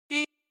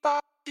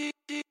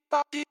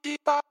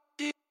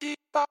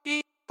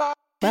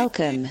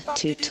Welcome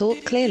to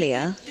Talk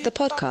Clearlier, the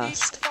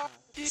podcast,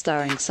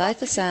 starring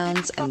Cypher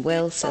Sounds and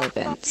Will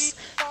Sylvants,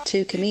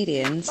 two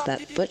comedians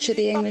that butcher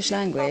the English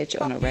language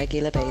on a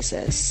regular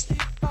basis.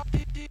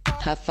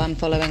 Have fun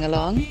following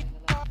along?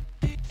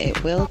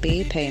 It will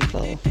be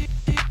painful.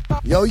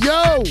 Yo,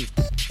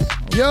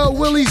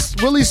 Willie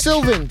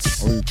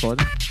Sylvants. Are you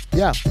recording?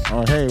 Yeah.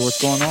 Oh, hey,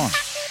 what's going on?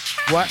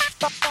 What?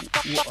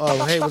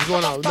 Oh, hey, what's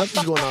going on?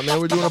 Nothing's going on, man.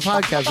 We're doing a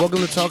podcast. Welcome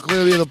to Talk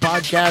Clearly, the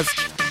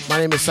podcast. My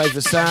name is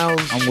Cypher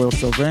Sounds. I'm Will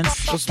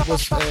Sylvants.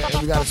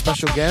 We got a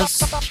special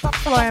guest.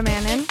 Flora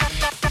Manon.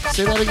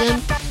 Say that again.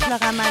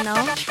 Flora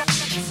Manon.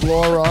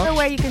 Flora. The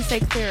way you can say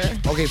clearer.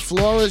 Okay,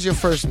 Flora is your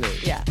first name.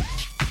 Yeah.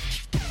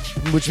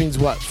 Which means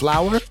what?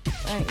 Flower?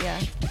 Yeah.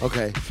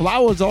 Okay.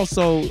 Flower is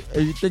also, if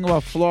you think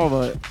about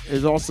flora,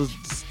 is also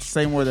the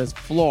same word as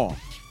floor.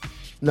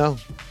 No.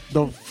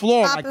 The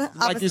floor, like you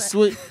Opposite.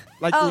 sweet.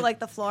 Like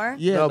the floor?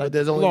 Yeah. No, like but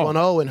there's only floor. one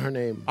O in her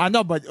name. I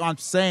know, but I'm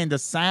saying the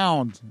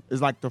sound is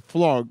like the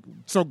floor.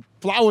 So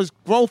flowers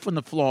grow from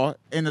the floor,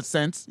 in a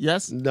sense,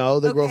 yes?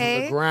 No, they grow from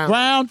Okay. the ground.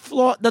 Ground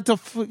floor,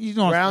 you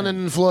know. Ground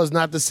and the floor is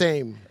not the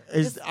same.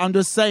 I'm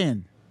just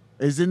saying,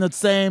 it's in the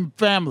same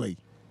family.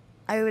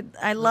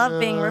 I love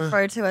being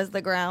referred to as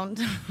the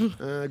ground.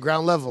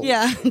 Ground level.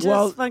 Yeah, just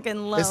Well, fucking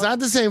low. It's not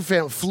the same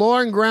family.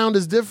 Floor and ground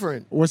is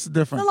different. What's the It's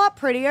difference? a lot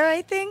prettier,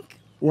 I think.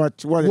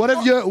 What What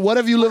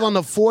if you live on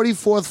the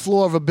 44th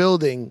floor of a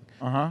building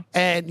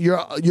and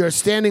you're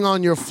standing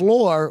on your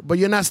floor, but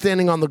you're not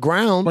standing on the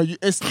ground? But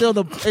it's still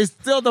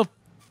the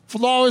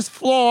floorest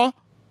floor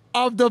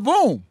of the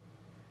room.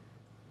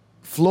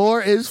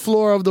 Floor is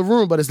floor of the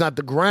room, but it's not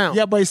the ground.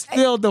 Yeah, but it's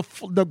still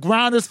the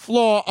groundest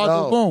floor of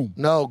the room.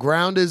 No,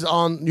 ground is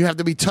on. You have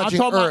to be I'm touching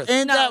talking earth. about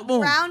in that room.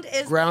 Ground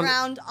is Ground- the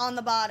ground on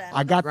the bottom.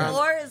 I got the that.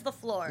 floor is the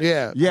floor.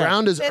 Yeah, Yeah.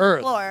 ground is Fifth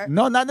earth. floor.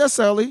 No, not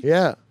necessarily.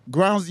 Yeah,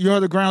 Ground. You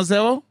heard of ground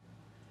zero?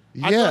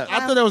 yeah.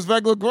 I thought it was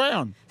regular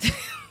ground.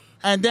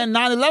 And then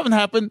 9/11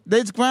 happened.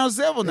 It's ground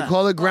zero They now.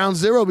 call it ground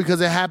zero because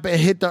it happened. It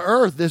hit the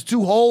earth. There's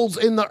two holes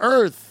in the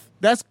earth.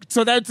 That's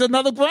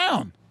another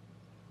ground.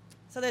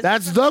 So there's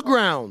That's the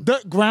ground, The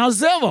ground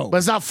zero. but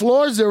it's not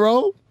floor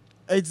zero.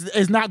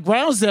 It's not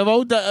ground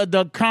zero.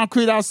 The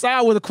concrete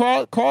outside where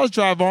the cars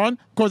drive on.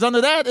 Because under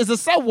that is a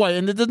subway,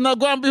 and there's another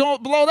ground below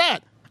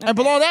that. And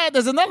below that,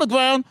 there's another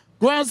ground.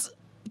 Grounds.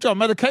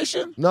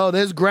 Medication? No,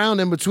 there's ground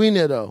in between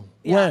there though.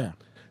 Where?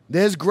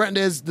 There's ground.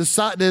 There's the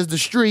side. There's the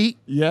street.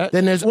 Yeah.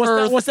 Then there's what's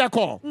earth. what's that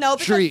called? No,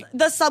 because Street.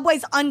 the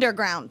subway's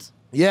underground.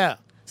 Yeah.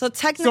 So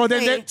technically,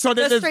 the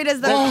the street is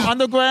the...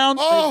 underground,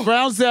 there's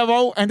ground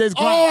zero, and there's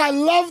ground. Oh, I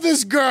love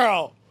this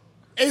girl.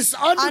 It's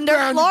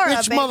underground, Flora,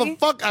 bitch, baby.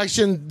 motherfucker. I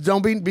shouldn't.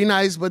 Don't be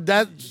nice, but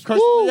that.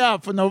 Yeah,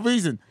 for no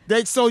reason.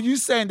 So you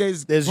saying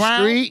there's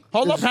ground, street.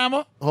 Hold up,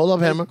 hammer. Hold up,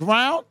 There's hammer.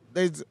 ground.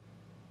 There's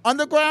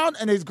underground,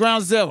 and there's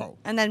ground zero.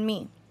 And then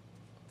me.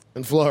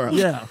 And Flora.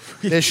 Yeah.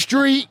 There's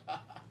street.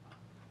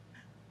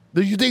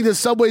 Do you think the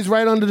subway's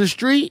right under the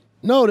street?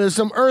 No, there's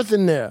some earth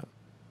in there.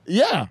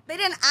 Yeah. They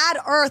didn't add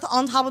earth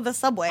on top of the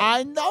subway.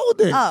 I know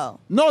this. Oh.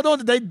 No,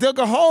 they dug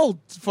a hole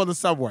for the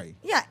subway.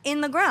 Yeah,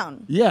 in the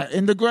ground. Yeah,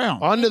 in the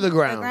ground. Under the The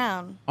ground.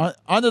 ground.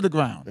 Under the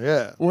ground.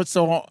 Yeah.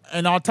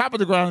 And on top of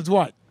the ground is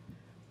what?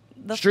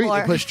 The Street. floor.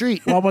 They put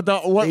street. What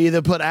about They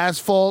either put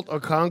asphalt or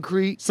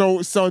concrete. So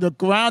the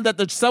ground that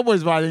the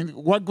subway's riding,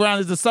 what ground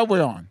is the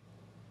subway on?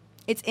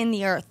 It's in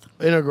the earth.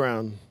 Inner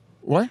ground.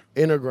 What?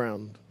 Inner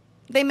ground.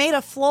 They made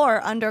a floor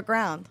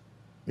underground.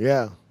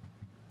 Yeah.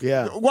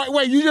 Yeah.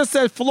 Wait, you just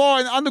said floor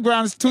and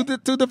underground is two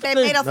different They things.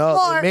 made a No,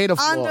 floor they made a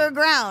floor.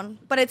 underground,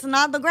 but it's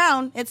not the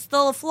ground. It's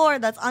still a floor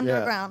that's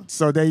underground.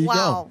 So there you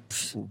Wow.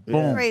 go.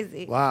 Boom.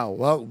 Crazy. Wow.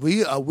 Well,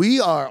 we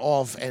are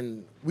off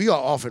and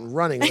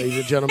running, ladies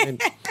and gentlemen.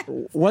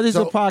 What is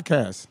So- your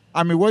podcast?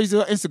 I mean, what is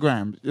your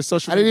Instagram? Your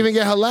social I didn't media?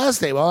 even get her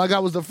last name. All I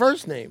got was the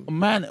first name.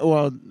 Man,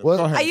 well, What?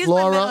 go ahead. I use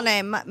Flora? my middle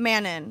name,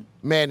 Manon.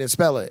 Man, and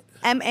spell it.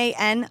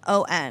 Manon.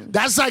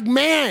 That's like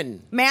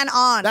man. Man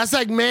on. That's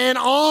like man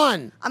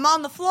on. I'm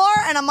on the floor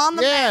and I'm on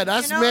the Yeah, man.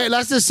 that's you know? man.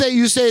 Let's just say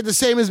you say it the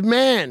same as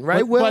man,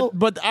 right? Will?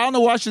 but I don't know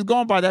why she's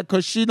going by that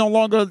because she no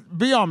longer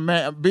be on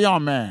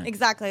man.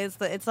 Exactly. It's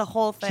the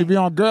whole thing. She be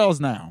on girls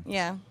now.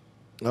 Yeah.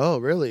 Oh,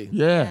 really?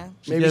 Yeah.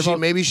 She gave up-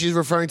 Maybe she's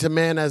referring to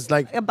man as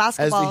like A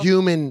basketball.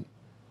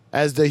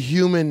 as the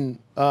human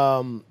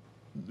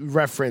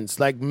reference,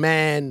 like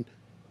man.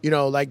 You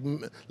know, like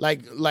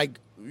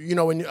you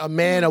know, when a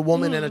man, a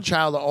woman, and a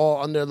child are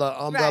all under the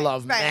umbrella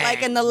of man.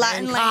 Like in the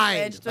Latin Mankind.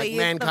 language, they like use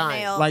mankind. the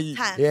male Like-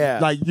 tense. Yeah.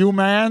 like you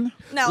man.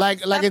 No,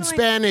 like in definitely-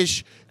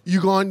 Spanish, you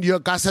go on your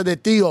casa de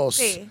tios,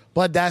 Sí.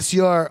 but that's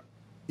your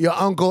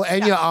uncle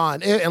and your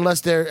aunt,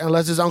 unless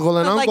it's uncle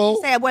and But like uncle.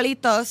 you say,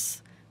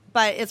 abuelitos,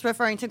 but it's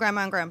referring to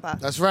grandma and grandpa.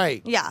 That's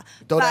right. Yeah.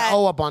 Throw that But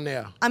O up on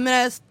there. I'm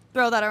going to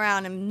throw that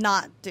around and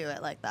not do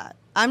it like that.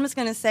 I'm just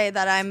going to say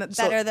that I'm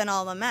better than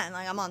all the men.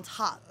 Like, I'm on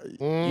top.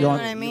 You know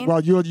what I mean?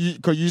 Well, you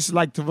because you used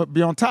like to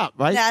be on top,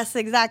 right? That's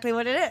exactly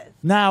what it is.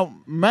 Now,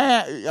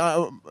 man,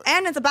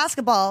 And it's a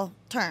basketball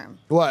term.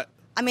 What?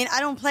 I mean, I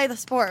don't play the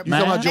sport. You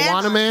but talking about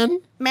Joanna on. Man?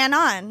 Man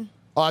on.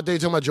 Oh, I thought you were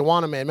talking about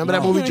Joanna Man. Remember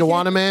that movie,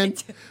 Joanna Man?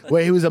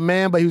 Where he was a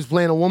man, but he was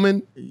playing a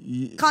woman?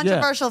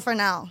 Controversial for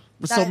now.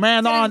 So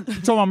man on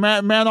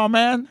man on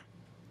man?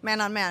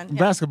 Man on man. Yeah.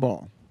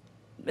 Basketball.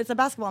 It's a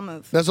basketball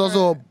move. That's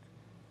also a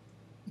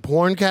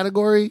porn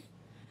category?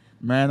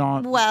 Man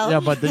on. Well. Yeah,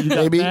 but then you got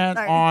Maybe. man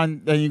Sorry.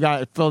 on, then you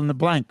got fill in the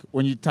blank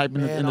when you type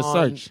in the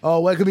search.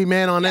 Oh, well, it could be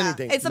man on Yeah,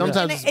 anything. It's,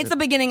 it's the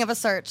beginning of a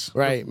search.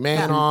 Right,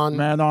 man on.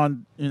 Man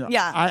on, you know.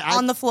 Yeah,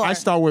 on the floor. I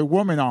start with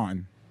woman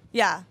on.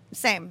 Yeah,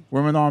 same.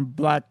 Women on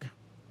black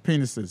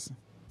penises.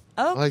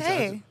 I like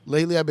Okay. that.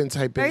 Lately, I've been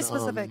typing. Very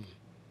specific.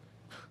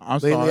 I'm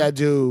Lately, sorry. I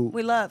do.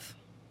 We love.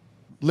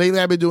 Lately,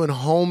 I've been doing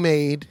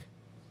homemade.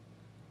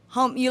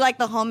 You like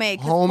the homemade.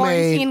 'Cause Homemade.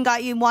 quarantine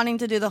got you wanting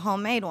to do the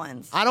homemade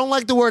ones. I don't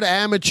like the word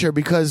amateur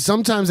because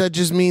sometimes that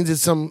just means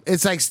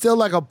it's like still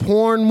like a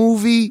porn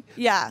movie.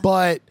 Yeah.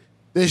 But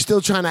they're still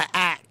trying to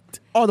act.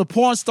 Oh, the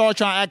porn star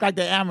trying to act like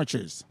they're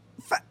amateurs.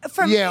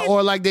 For Yeah, me,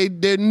 or like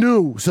they're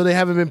new, so they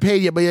haven't been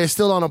paid yet, but they're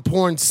still on a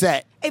porn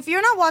set. if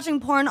you're not watching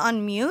porn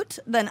on mute,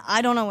 then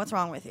I don't know what's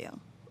wrong with you.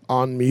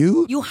 On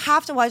mute? You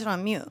have to watch it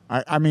on mute.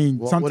 I mean,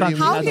 What do you sometimes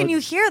mean? How have can no- you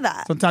hear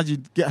that? Sometimes you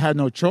have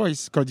no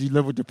choice because you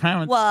live with your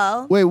parents.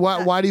 Well, Wait,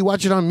 why do you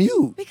watch it on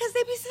mute? because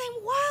they be saying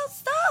wild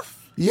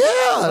stuff.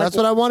 Yeah, that's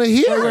what I want to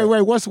hear.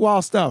 Wait. What's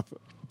wild stuff?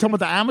 Talking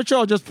about the amateur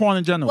or just porn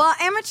in general? Well,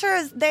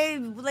 amateurs they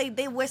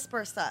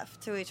whisper stuff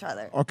to each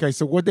other. Okay,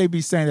 so what they be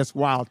saying that's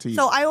wild to you?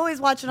 So I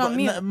always watch it on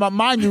mute.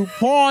 Mind you,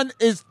 porn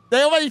is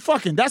they already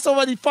fucking. That's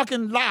already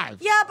fucking live.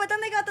 Yeah, but then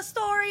they got the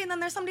story, and then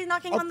there's somebody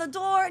knocking on the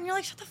door, and you're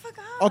like, shut the fuck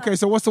up. Okay,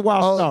 so what's the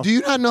wild Oh, stuff? do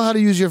you not know how to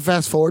use your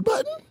fast forward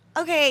button?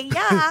 Okay,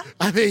 yeah.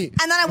 I mean,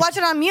 And then I watch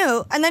it on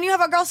mute, and then you have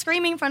a girl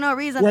screaming for no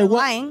reason and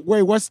lying.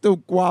 What's the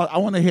wild? I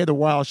want to hear the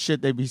wild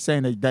shit they be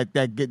saying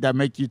that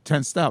make you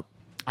tensed up.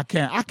 I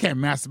can't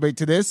masturbate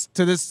to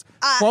this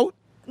quote.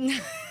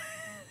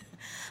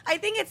 I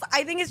think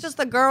it's just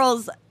the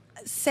girls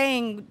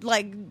saying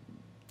like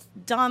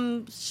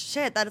dumb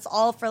shit that it's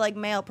all for like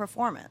male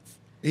performance.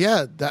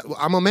 yeah,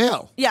 I'm a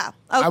male. Yeah.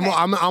 Okay.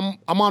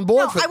 I'm on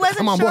board no, for I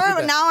wasn't I'm on sure, board with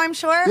but that. now I'm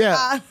sure.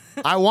 Yeah,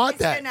 I want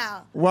it's that. good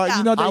now. Well, Yeah.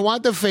 you know, I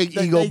want the fake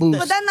ego they- boost.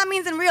 But then that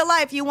means in real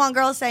life you want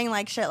girls saying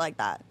like shit like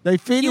that. They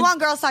feed You it- want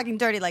girls talking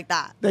dirty like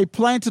that. They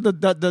play into the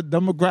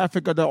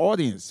demographic of the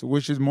audience,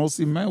 which is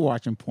mostly men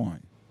watching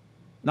porn.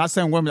 Not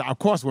saying women, of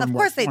course women Of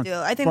course watch they porn, do.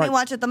 I think they but-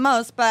 watch it the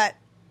most, but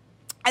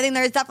I think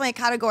there's definitely a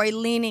category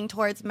leaning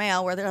towards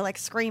male where they're like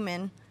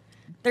screaming.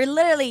 They're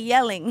literally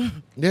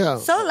yelling Yeah.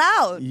 so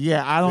loud.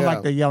 Yeah, I don't Yeah.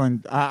 like the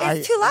yelling.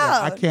 It's too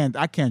loud.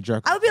 I can't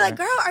jerk. I would be off, like,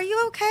 man. girl, are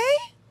you okay?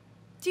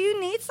 Do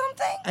you need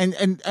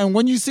something? And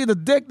when you see the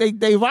dick,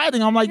 they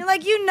riding. I'm like, You're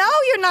like, you know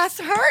you're not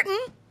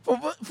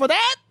hurting. for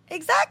that?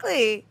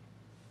 Exactly.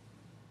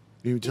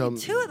 You tell me.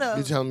 two of those.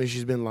 You telling me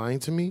she's been lying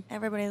to me?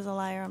 Everybody's a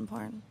liar on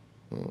porn.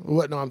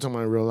 What? No, I'm talking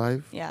about in real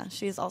life. Yeah,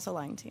 she's also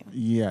lying to you.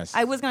 Yes.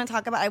 I was gonna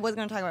talk about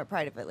it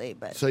privately,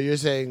 but So you're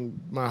saying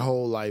my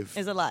whole life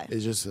Is a lie.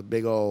 Is just a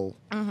big old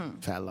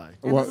fat lie.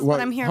 And this is what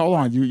I'm here Hold for.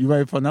 on, you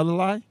ready for another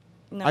lie?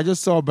 No. I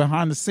just saw a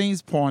behind the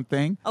scenes porn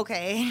thing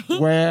okay.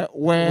 where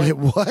Wait,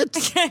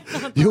 what?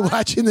 You're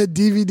watching the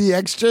DVD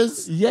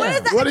extras? yeah. What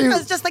is that? What are you-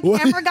 It's just like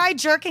what- camera guy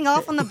jerking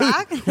off on the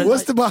back.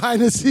 What's the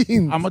behind the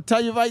scenes? I'm gonna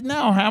tell you right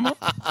now, Hammer.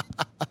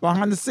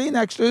 Behind the scene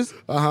extras.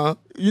 Uh-huh.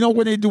 You know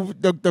when they do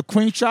the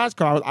cream shots?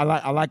 Cause I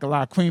like a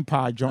lot of cream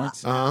pie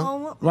joints.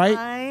 Oh, Right?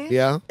 my.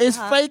 Yeah. It's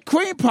fake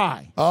cream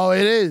pie. Oh,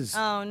 it is.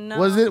 Oh, no.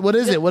 What is it? What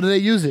is it? What do they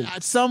use it?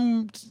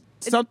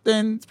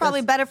 Something. It's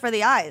probably better for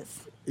the eyes.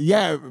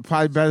 Yeah,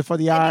 probably better for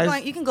the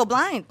eyes. You can go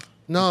blind.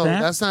 No,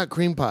 That? that's not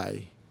cream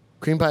pie.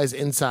 Cream pie is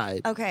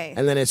inside. Okay.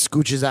 And then it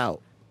scooches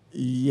out.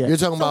 Yeah. You're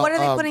talking So about what are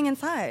they putting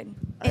inside?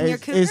 In your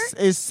cougar?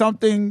 It's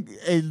something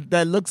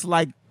that looks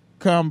like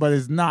cum, but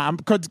it's not.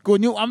 Because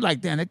when I'm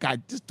like, damn,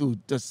 this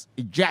dude just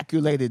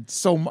ejaculated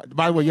so much.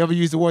 By the way, you ever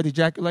use the word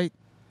ejaculate?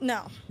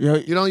 No.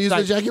 You don't use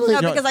like-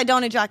 ejaculate? No, because I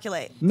don't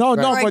ejaculate. No, Or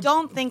I but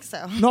don't think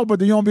so. no,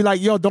 but you don't be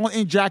like, yo, don't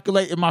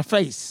ejaculate in my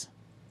face.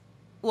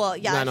 Well,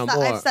 yeah, Not no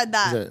more. I've said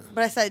that, Is it?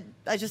 but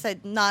I just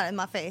said not in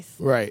my face.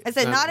 Right. I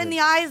said Not not in in- the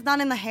eyes, not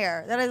in the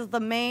hair. That is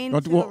the main.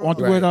 Want two to want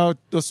to rules. wear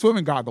the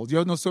swimming goggles? You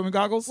ever know swimming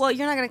goggles? Well,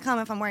 you're not gonna come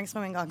if I'm wearing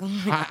swimming goggles.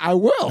 I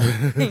will.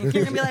 You're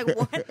gonna be like,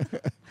 what?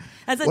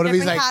 That's a What if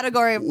he's different like,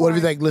 category of what if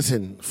he's porn. like,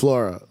 listen,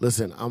 Flora,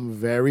 listen, I'm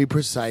very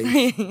precise.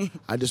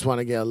 I just want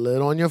to get a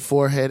little on your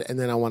forehead, and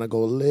then I want to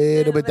go a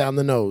little bit down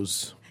the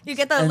nose. You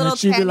get the And little then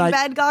she'd be tan like,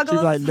 bed she'd goggles.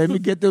 be like, let me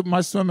get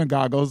my swimming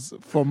goggles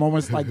for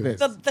moments like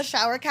this. the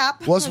shower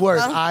cap. What's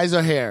worse, Well, eyes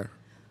or hair?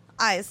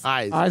 eyes.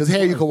 Eyes. Eyes Because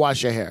hair, you first. can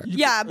wash your hair.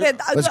 Yeah, but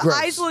That's the gross.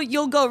 eyes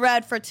you'll go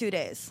red for 2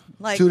 days.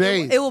 Like 2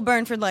 days? It will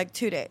burn for like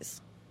 2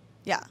 days.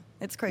 Yeah,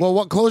 it's crazy.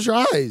 Well, close your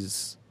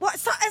eyes. What?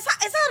 So, it's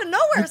out of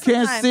nowhere. You can't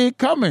sometimes. see it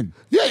coming.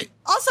 Yeah.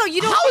 Also,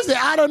 you don't. How is it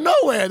out of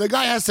nowhere? The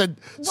guy has to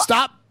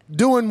stop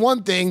doing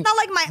one thing. It's not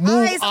like my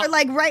move eyes up. are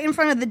like right in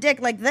front of the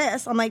dick like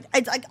this. I'm like,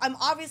 I'm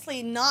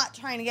obviously not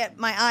trying to get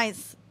my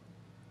eyes.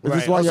 This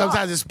Right. is why Or you're-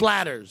 sometimes it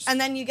splatters. And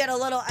then you get a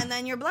little, and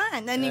then you're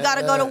blind. Then you got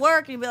to go to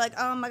work, and you be like,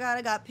 oh my god,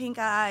 I got pink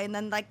eye, and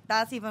then like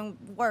that's even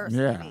worse.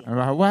 Yeah. for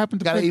me. What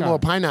happened to Gotta pink eat eye? more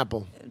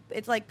pineapple.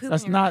 It's like poop.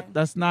 That's in your not. eye.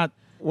 That's not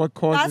what That's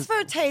causes.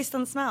 for taste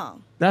and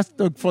smell. That's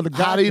for the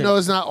guy. How do you know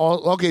it's not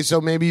all? Okay,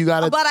 so maybe you got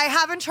to. But I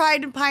haven't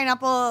tried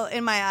pineapple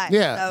in my eye.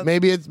 Yeah, so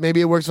maybe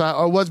it works for.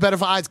 Or what's better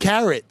for eyes?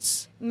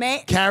 Carrots.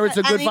 Carrots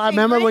are good for. anything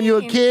Remember when you were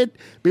a green. kid?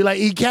 Be like,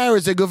 eat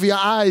carrots. They're good for your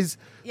eyes.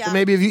 Yeah. So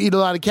maybe if you eat a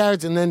lot of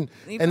carrots and then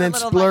You put a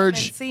little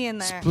splurge, vitamin C in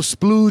there.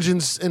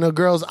 splooge in a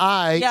girl's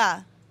eye.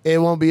 Yeah. It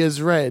won't be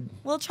as red.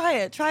 Well, try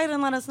it. Try it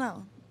and let us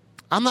know.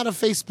 I'm not a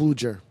face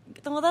splooger.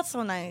 Well, that's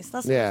so nice.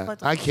 That's so Yeah,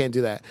 respectable. I can't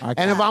do that. I And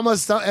can't. if I'm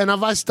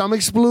if I stomach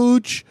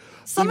splooge,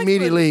 Stomach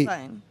immediately, splooge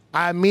is fine.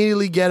 I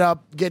immediately get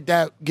up, get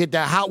that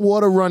hot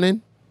water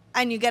running,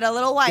 And you get a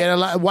little white. get a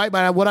lot wipe.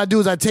 But what I do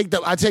is I take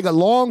a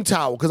long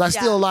towel because I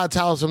steal Yeah. a lot of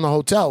towels from the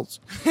hotels.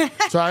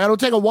 So I don't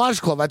take a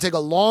washcloth. I take a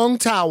long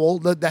towel,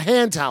 the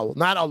hand towel,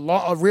 not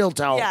a real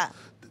towel. Yeah.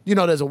 You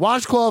know, there's a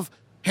washcloth,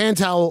 hand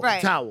towel,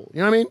 Right. towel. You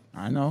know what I mean?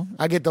 I know.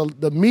 I get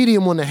the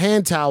medium one, the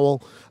hand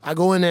towel. I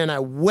go in there and I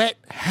wet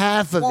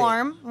half of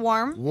warm.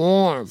 it.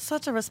 Warm.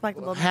 Such a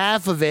respectable.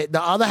 Half of it,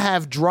 the other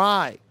half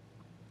dry.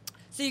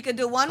 So you could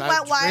do one I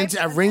wet wipe. rinse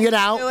it- I and wring then it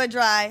out. Do it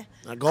dry.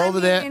 I go over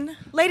there.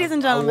 Ladies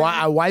and I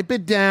gentlemen. wipe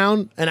it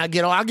down and I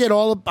get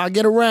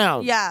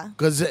around. Yeah.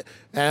 Because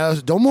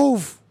don't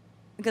move.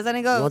 Because then it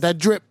You goes. want that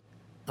drip.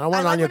 I don't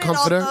want it on your when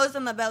comforter. It all goes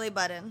in the belly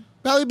button.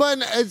 Belly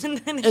button,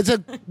 it's a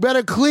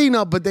better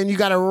cleanup, but then you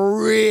got to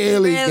really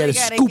Really get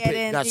gotta scoop get it.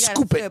 in. You got to You gotta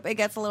scoop it. It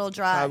gets a little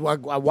dry. I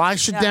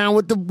wash it Yeah. down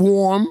with the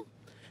warm,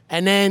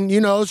 and then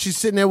she's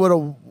sitting there with a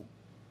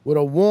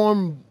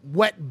warm,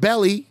 wet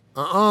belly.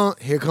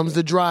 Here comes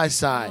the dry Oh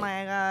side.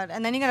 my god!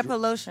 And then you gotta put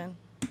lotion,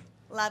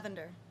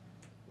 lavender.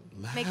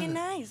 Make it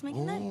nice. Make it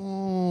nice.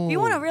 If you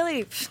want to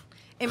really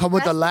Come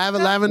with the impress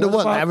yourself, lavender What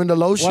what? about- Lavender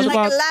lotion? what like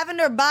about- a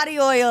lavender body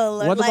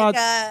oil, or What like about-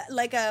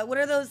 a what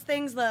are those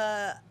things?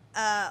 The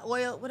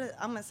oil.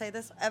 I'm gonna say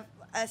this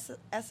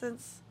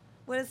essence.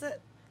 What is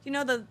it? You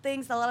know the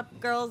things a lot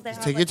of girls they have.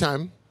 Take your like-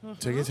 time.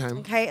 Take your time.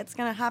 Okay, it's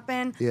gonna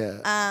happen.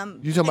 Yeah.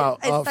 You talking about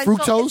essential-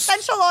 fructose?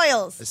 Essential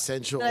oils.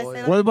 Essential Did I say oil.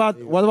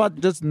 that? What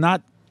about just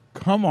not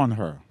come on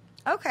her?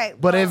 Okay.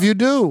 But well, if you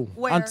do,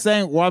 where? I'm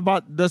saying, what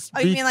about just? Oh,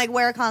 you mean like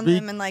wear a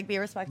condom and like be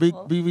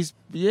respectful?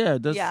 yeah,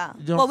 just, yeah.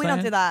 You know Well, what we I'm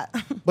don't do saying?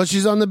 that. but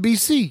she's on the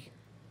BC.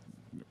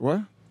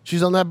 What?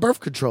 She's on that birth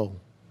control.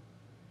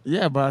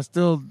 Yeah, but I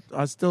still,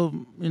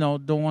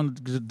 don't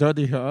want to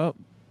dirty her up.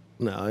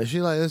 No, she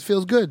like it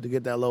feels good to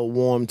get that little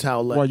warm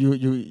towel. Well, you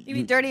You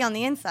be dirty on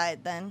the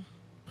inside then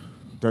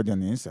dirty on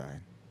the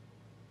inside.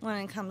 when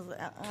it comes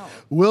out.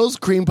 Will's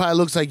cream pie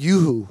looks like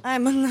Yoo-hoo.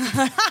 I'm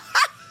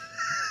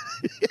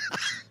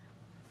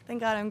Thank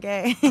God I'm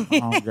gay. I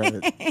don't get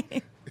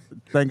it.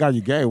 Thank God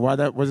you're gay. What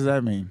does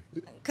that mean?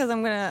 Because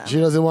I'm gonna. She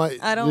doesn't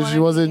want. I don't want. She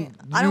wasn't.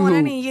 I don't want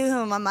Yoo-hoo. any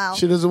yoo-hoo in my mouth.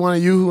 She doesn't want a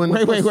Yoo-hoo in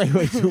the Wait.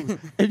 pussy.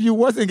 If you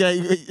wasn't gay,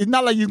 it's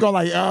not like you go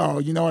like, oh,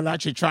 you know what? I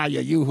should try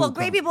your yoo-hoo. Well,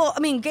 gay people. I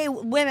mean, gay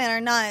women are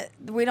not.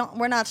 We're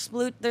not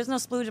splooge. There's no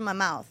splooge in my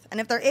mouth,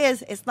 and if there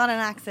is, it's not an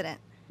accident.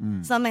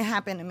 Something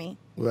happened to me.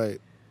 Right.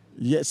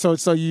 Yeah.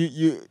 So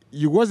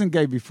you wasn't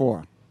gay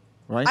before,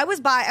 right? I was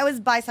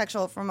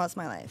bisexual for most of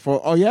my life.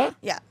 Oh yeah.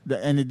 Yeah.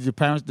 And did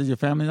your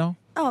family know?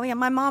 Oh yeah,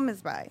 my mom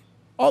is bi.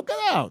 Oh, get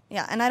out.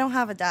 Yeah, and I don't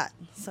have a dad,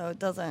 so it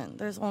doesn't.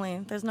 There's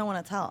no one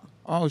to tell.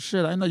 Oh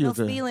shit! I know you No was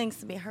there. feelings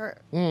to be hurt.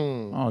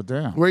 Oh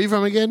damn. Where are you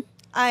from again?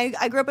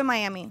 I grew up in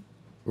Miami.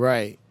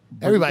 Right.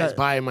 But Everybody's that-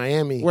 bi in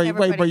Miami. Wait,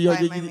 but Everybody's you,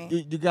 fine you, by me.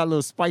 you, you got a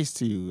little spice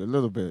to you, a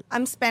little bit.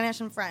 I'm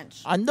Spanish and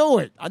French, I know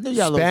it. I knew you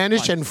got a little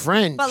Spanish spice. and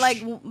French.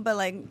 but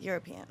like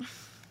European.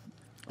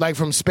 Like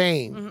from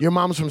Spain. Your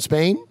mom's from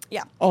Spain?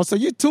 Yeah, Oh, so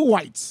you're two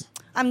whites.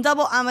 I'm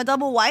a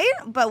double white,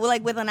 but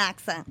like with an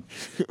accent.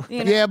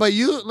 You know? Yeah, but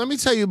let me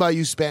tell you about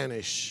you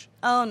Spanish.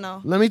 Oh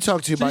no, Let me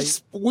talk to you about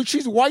you.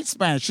 She's white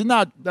Spanish. She's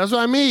not. That's what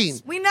I mean.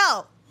 we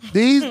know.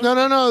 These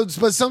no.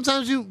 But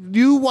sometimes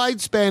you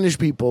white Spanish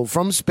people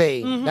from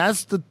Spain.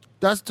 That's the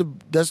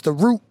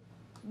root.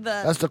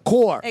 That's the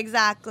core.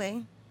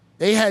 Exactly.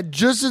 They had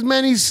just as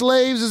many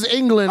slaves as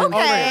England, and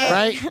Okay.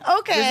 right?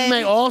 Okay. This is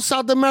made all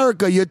South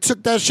America. You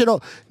took that shit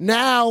off.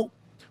 Now,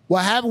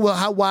 what happened?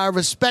 Why I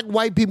respect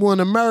white people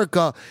in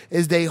America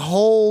is they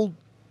hold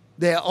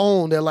their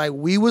own. They're like,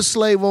 we were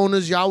slave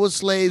owners, y'all were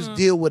slaves.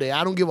 Deal with it.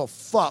 I don't give a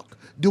fuck.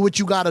 Do what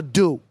you gotta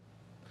do.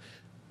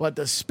 But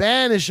the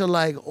Spanish are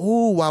like,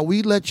 oh, while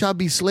we let y'all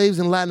be slaves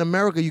in Latin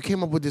America, you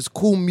came up with this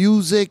cool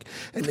music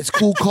and this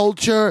cool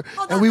culture,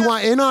 and we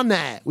want in on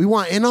that. We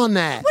want in on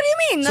that. What do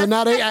you mean? So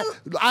now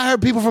I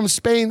heard people from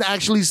Spain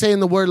actually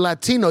saying the word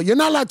Latino. You're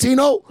not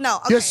Latino. No,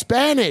 okay. You're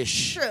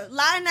Spanish. True.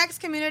 Latinx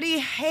community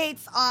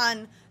hates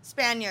on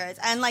Spaniards,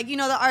 and like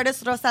the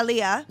artist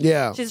Rosalia.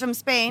 Yeah. she's from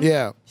Spain.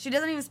 Yeah. she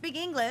doesn't even speak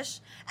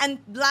English, and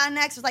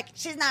Latinx was like,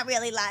 she's not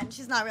really Latin,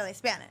 she's not really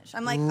Spanish.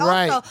 I'm like,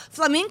 Right. also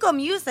flamenco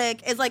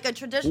music is like a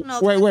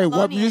traditional. Wait, what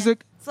Catalonian-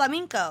 music?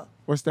 Flamenco.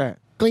 What's that?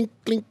 Clink,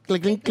 clink,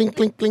 clink, clink, clink,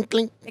 clink, clink,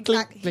 clink,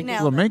 Exactly. clink. Nailed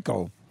it.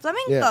 Flamenco.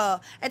 Flamenco. Yeah.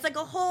 It's like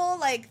a whole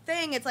like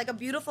thing. It's like a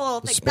beautiful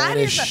thing.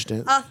 Spanish that is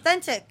thing.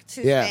 authentic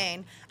to Yeah.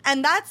 Spain,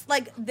 and that's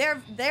like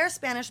their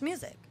Spanish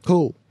music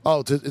Cool.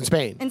 Oh, in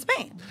Spain. in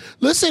Spain.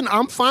 Listen,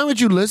 I'm fine with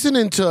you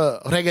listening to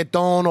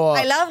reggaeton or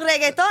I love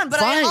reggaeton,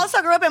 but I Fine.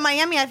 also grew up in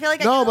Miami. I feel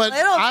like no, I but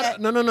get a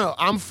little bit. no.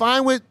 I'm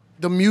fine with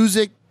the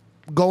music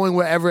going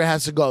wherever it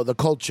has to go, the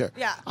culture.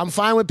 Yeah. I'm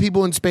fine with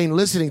people in Spain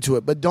listening to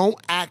it, but don't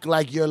act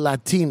like you're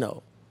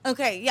Latino.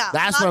 Okay, yeah.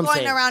 That's I'm what I'm not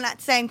saying. going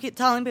around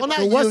telling people. Well,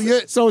 So not what's- you.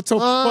 You're, so-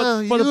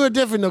 but you're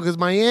different though, because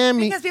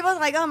Miami, because people are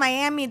like, oh,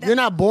 Miami. you're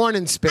not born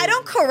in Spain. I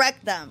don't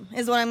correct them,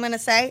 is what I'm going to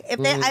say. If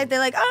they're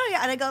like, oh, yeah.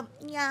 And I go,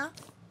 yeah.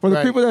 For the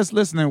Right. people that's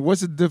listening,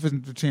 what's the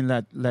difference between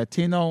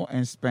Latino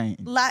and Spain?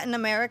 Latin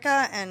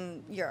America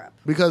and Europe.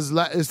 because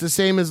it's the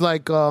same as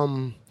like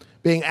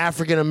being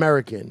African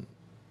American.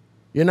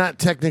 You're not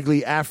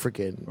technically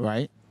African,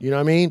 Right? You know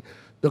what I mean?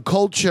 The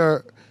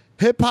culture,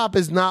 hip hop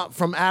is not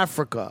from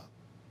Africa,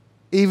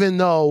 even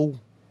though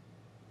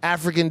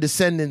African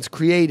descendants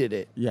created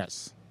it.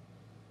 Yes.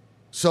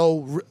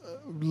 So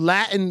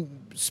Latin,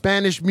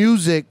 Spanish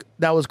music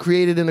that was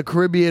created in the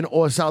Caribbean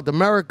or South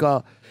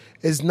America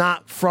is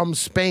not from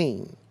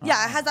Spain.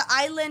 Yeah, it has an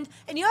island.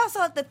 And you also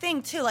have the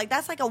thing, too. Like,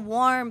 that's like a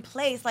warm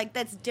place. Like,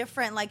 that's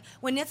different. Like,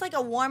 when it's like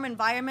a warm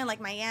environment,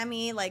 like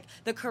Miami, like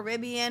the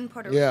Caribbean,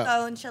 Puerto Yeah.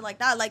 Rico, and shit like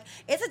that, like,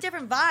 it's a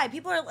different vibe.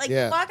 People are, like,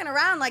 Yeah. walking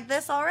around like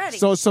this already.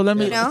 So let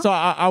me. You know? So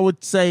I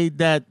would say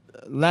that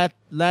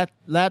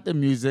Latin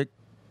music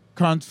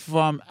comes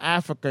from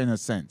Africa in a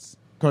sense.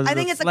 Because I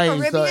think it's a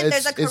slaves, Caribbean. So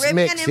There's a it's Caribbean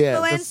mixed, yeah. The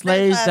the influence.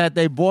 slaves there's a- that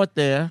they brought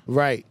there.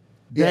 Right.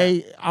 Yeah.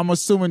 I'm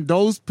assuming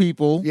those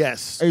people.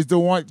 Yes. Is the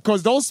one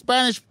because those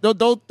Spanish, the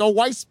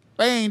white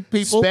Spain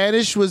people.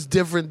 Spanish was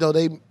different though.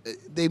 They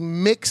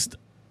mixed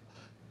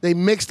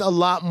a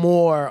lot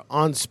more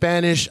on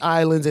Spanish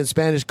islands and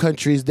Spanish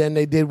countries than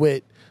they did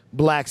with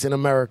blacks in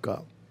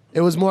America. It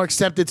was more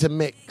accepted to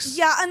mix.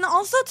 Yeah, and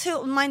also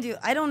too, mind you,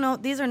 I don't know.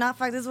 These are not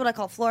facts. This is what I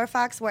call floor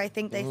facts, where I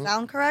think they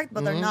sound correct,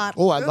 but they're not.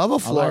 Oh, I true. love a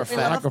floor like- We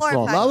I love fact. a floor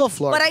floor fact. Love a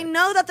floor But I fact.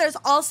 know that there's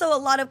also a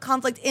lot of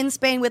conflict in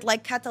Spain with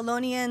like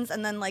Catalonians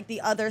and then like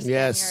the other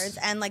Yes. Spaniards,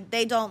 and like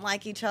they don't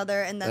like each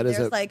other, and then That is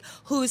there's a- like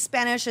whose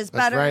Spanish is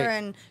That's better right.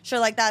 and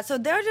shit like that. So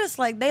they're just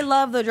like they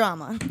love the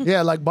drama.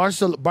 Yeah, like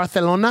Barcelona.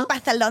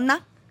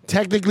 Barcelona.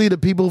 Technically, the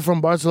people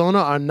from Barcelona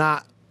are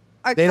not.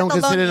 Are They don't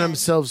consider Catalonian.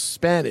 themselves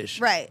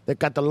Spanish. Right. They're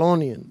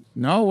Catalonian.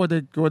 No, what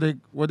are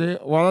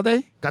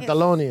they?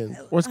 Catalonian.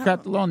 What's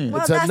Catalonian?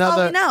 Well, It's that's all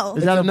another- we know.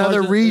 It's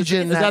another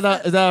region Is that-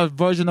 that a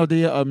version of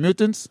the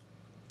mutants?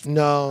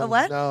 No. A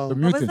what? No. The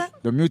What was mutants.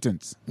 that? The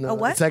mutants. No. A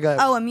what? It's like a.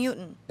 Oh, a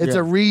mutant. It's Yeah.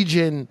 a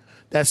region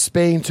that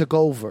Spain took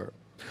over.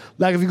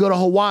 Like if you go to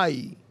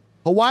Hawaii,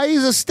 Hawaii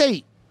is a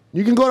state.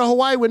 You can go to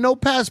Hawaii with no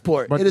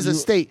passport. But it is a you-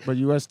 state. but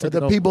US took the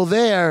it over. people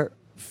there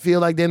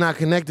feel like they're not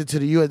connected to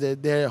the U.S.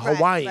 They're Right,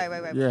 Hawaiian.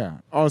 Right. Yeah.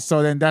 Oh,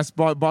 so then that's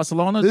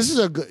Barcelona. This is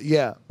a good.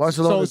 Yeah,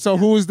 Barcelona. so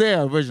who was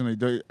there originally?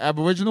 The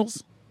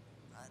Aboriginals?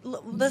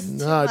 This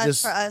is too No, much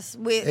just- for us.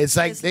 it's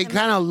like they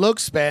kind of look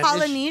Spanish.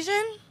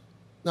 Polynesian.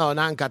 No,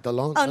 not in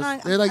Catalan. Oh, no,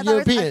 They're like I thought we were-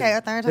 European. okay, I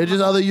thought we were They're talking just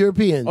about- other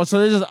Europeans. Oh, so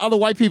they're just other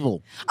white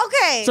people.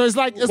 Okay. So it's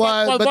like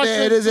Well, what but Russia's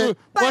it isn't-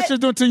 what Russia's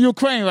doing to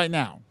Ukraine right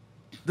now.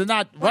 They're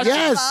not Russian.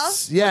 yes,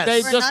 involved? yes.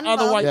 They We're just not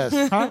other white. involved.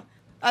 Yes. Huh?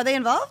 Are they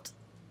involved?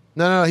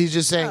 No. He's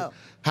just saying Oh.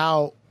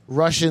 how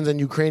Russians and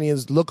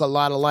Ukrainians look a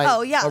lot alike.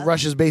 Oh, yeah. But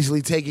Russia's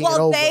basically taking it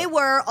Well, over. they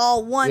were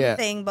all one Yeah.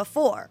 thing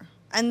before,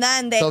 and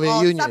then they Soviet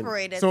all Union.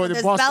 separated. So So the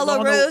there's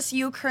Barcelona- Belarus,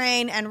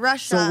 Ukraine, and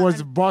Russia. So was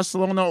and-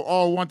 Barcelona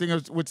all one thing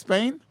with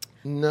Spain?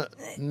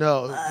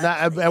 No.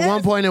 At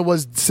one point it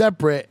was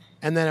separate,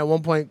 and then at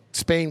one point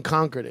Spain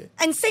conquered it.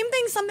 and same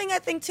thing. Something I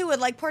think too with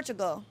like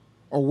Portugal.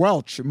 Or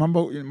Welsh?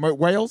 Remember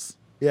Wales?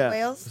 Yeah,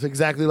 Wales? It's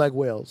exactly like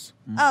Wales.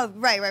 Oh,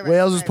 right.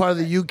 Wales is right, part of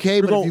the right.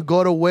 UK, but Go- if you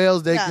go to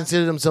Wales, they Yeah.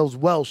 consider themselves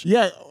Welsh.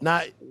 Yeah.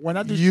 Not When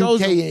I do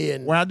shows,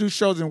 UKian. when I do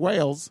shows in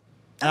Wales,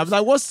 and I was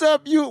like, "What's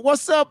up, you?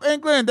 What's up,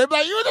 England?" They're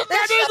like, "You're not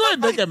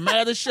England." They get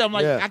mad as shit. I'm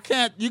like, Yeah. "I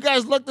can't. You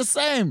guys look the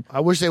same.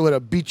 I wish they would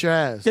have beat your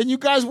ass. Can you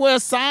guys wear a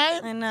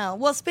sign?" I know.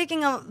 Well,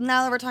 speaking of,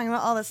 now that we're talking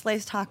about all the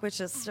slave talk, which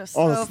is just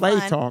All so the slave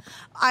fun, talk.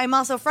 I'm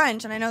also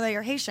French, and I know that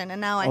you're Haitian, and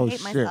now I Oh hate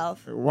shit!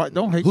 myself. What?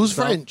 Don't hate Who's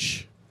yourself.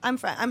 French? I'm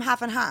French. I'm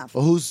half and half.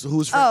 Well, who's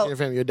French in your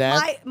family? Your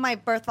dad? My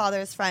birth father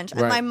is French, and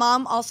Right. my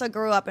mom also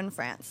grew up in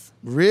France.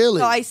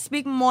 Really? So I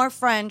speak more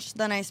French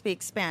than I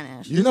speak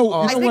Spanish. You know,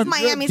 are- you I know speak when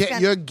Miami you're,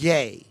 Spanish. you're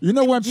gay. you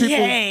know when people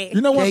Gay.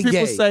 you know when people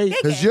Gay. say,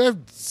 Because you're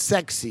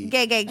sexy.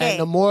 Gay. And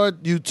the more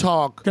you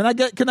talk, "Can I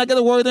get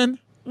a word in?"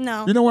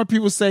 No. You know when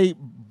people say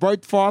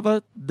birth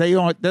father, they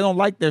don't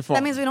like their father.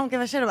 That means we don't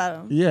give a shit about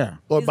him. yeah.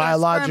 or These are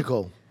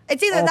biological.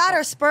 It's either that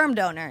or sperm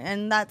donor,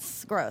 and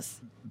that's gross.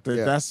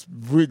 Yeah. That's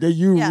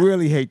you Yeah.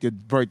 really hate your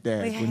birth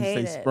dad We when you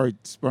hate say it.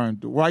 sperm.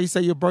 Why you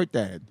say your birth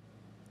dad?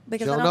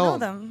 Because You I don't don't know know him.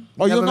 them.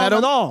 Oh, you Never don't know met him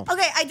him? at all.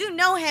 Okay, I do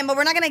know him, but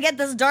we're not going to get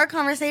this dark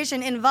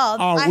conversation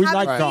involved. Oh, I we haven't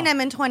like seen dark. him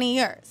in 20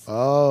 years.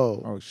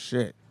 Oh. Oh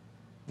shit!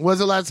 When's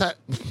the last time?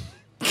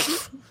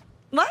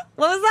 What?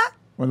 What was that?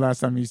 When last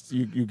time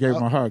you gave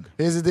him a hug?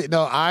 Here's the thing.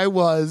 No, I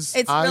was.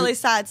 It's I, a really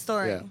sad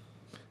story. Yeah.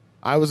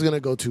 I was gonna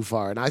go too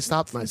far, and I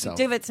stopped myself.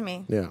 Give it to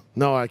me. Yeah.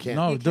 No, I can't.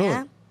 No, You do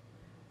can't? it.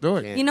 Do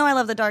it. Can't. You know I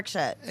love the dark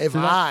shit. If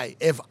I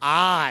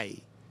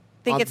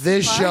Think on it's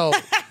this too show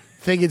far?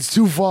 think it's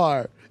too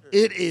far,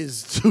 it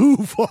is too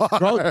far.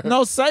 Bro,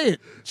 no, say it.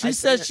 She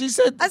said.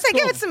 I said,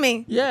 give it to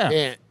me. Yeah.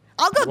 Can't.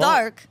 I'll go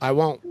dark. I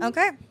won't.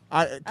 Okay.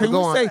 Can Go we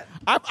on. say?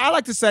 I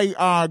like to say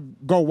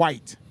go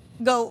white.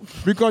 Go.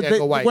 Because Yeah,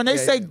 go white. when they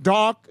Yeah, say yeah.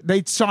 dark,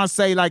 they try to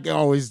say like,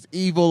 oh, it's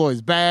evil or it's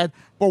bad.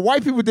 But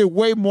white people did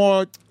way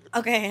more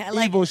Okay. I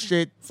like evil it.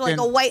 shit. So like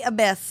than- a white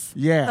abyss.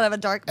 Yeah. Instead of a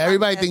dark.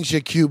 Everybody abyss. thinks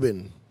you're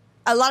Cuban.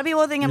 A lot of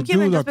people think I'm You do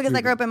Cuban just look because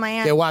I Cuban. grew up in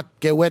Miami.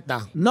 Que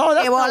weta. No,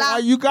 that's Que not voila. why.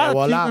 You got Que a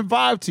voila. Cuban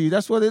vibe to you.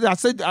 That's what it is. I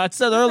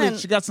said earlier Listen,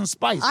 she got some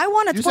spice. I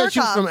want to You said twerk she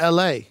was off. from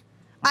L.A.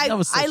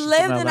 never said I she was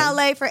lived from in LA.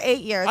 LA for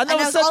 8 years. I never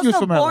and I was said you was also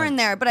from LA. born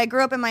there, but I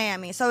grew up in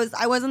Miami. So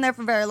I wasn't there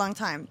for a very long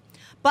time.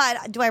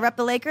 But do I rep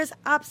the Lakers?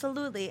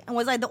 Absolutely. And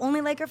was I the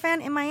only Laker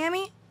fan in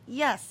Miami?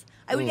 Yes.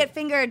 I would get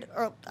fingered,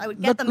 or I would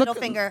get Look- the look- middle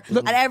finger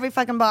look- at every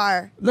fucking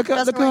bar. Look at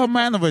Just her for-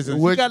 mannerisms.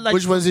 You Which, got, like,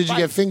 which ones did you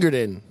get spice. fingered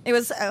in? It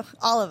was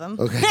all of them.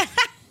 Okay.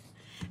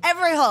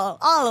 Every hole.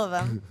 All of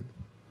them.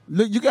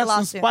 Look, you got some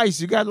lost you.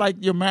 spice. You got like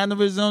your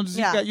mannerisms.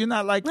 Yeah. You're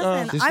not like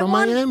Listen, She's I from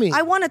won, Miami.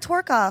 I won a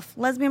twerk off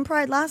Lesbian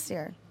Pride last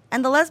year.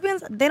 And the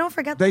lesbians, they don't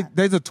forget that.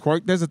 there's a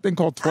twerk. There's a thing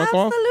called twerk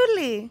off.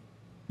 Absolutely.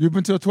 You've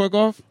been to a twerk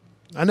off?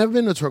 I've never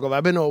been to a twerk off.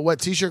 I've been to a what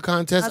t-shirt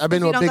contest. That's I've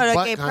been to because a you big don't go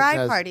butt to gay contest.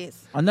 pride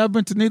parties. I've never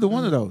been to neither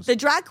one of those. The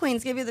drag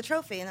queens give you the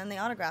trophy and then they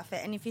autograph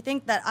it. And if you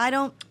think that I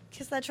don't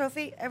kiss that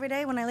trophy every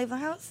day when I leave the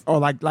house, Oh,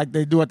 like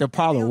they do at the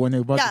Apollo when they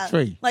bought yeah, the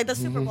tree. like the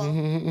Super Bowl.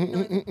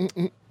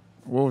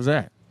 What was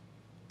that?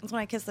 That's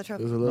when I kiss the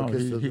trophy. There's a little No,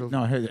 kiss to the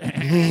no,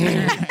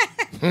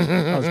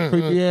 that was a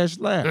creepy ass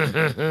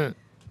laugh.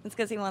 It's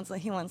because he wants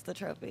the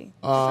trophy.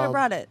 Should Um, have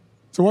brought it.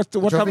 So what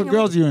type trophy? of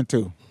girls are you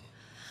into?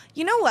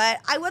 You know what?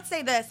 I would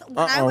say this. When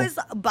I Uh-oh. was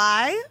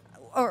bi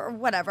or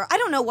whatever, I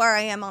don't know where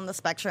I am on the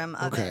spectrum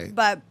of Okay. it,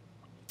 but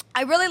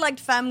I really liked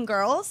femme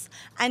girls.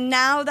 And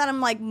now that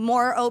I'm like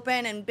more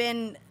open and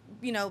been,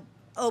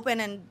 open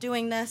and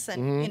doing this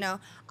and,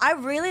 I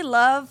really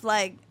love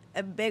like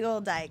a big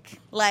old dyke.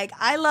 Like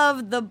I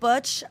love the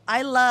butch.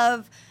 I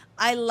love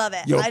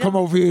it. Yo, I come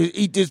don't- over here and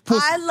eat this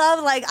pussy. I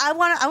love like I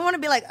want to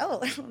be like, oh,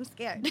 I'm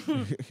scared.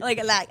 like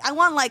I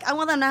want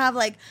them to have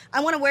like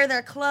I want to wear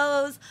their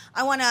clothes.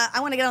 I want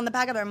to get on the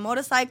back of their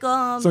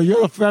motorcycle. So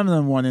you're the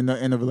feminine one in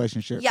the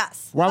relationship.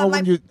 Yes. Why But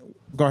wouldn't you?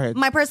 Go ahead.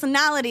 my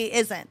personality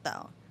isn't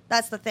though.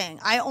 That's the thing.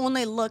 I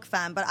only look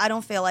femme, but I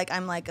don't feel like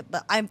I'm like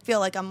I feel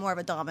like I'm more of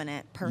a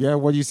dominant person. Yeah.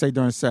 What do you say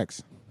during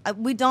sex?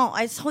 We don't.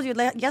 I told you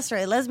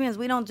yesterday, lesbians,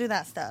 we don't do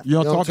that stuff. You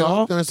don't You don't talk at all.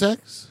 talk during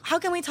sex? How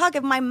can we talk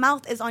if my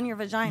mouth is on your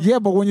vagina? Yeah,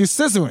 but when you're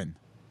scissoring,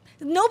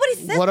 Nobody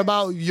says What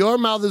about your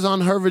mouth is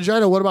on her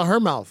vagina? What about her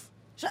mouth?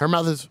 Her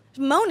mouth is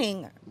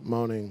moaning.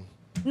 moaning.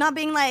 Not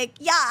being like,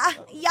 yeah,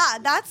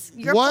 that's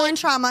your What? porn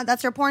trauma.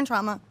 That's your porn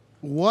trauma.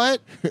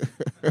 What?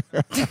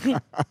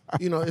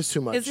 It's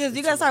too much. It's because you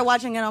It's gotta start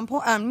watching it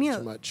on mute.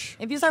 too much.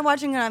 If you start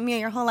watching it on mute,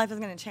 your whole life is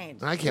gonna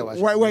change. I can't watch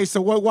wait. So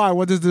what? Why?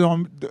 What does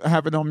it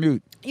happen on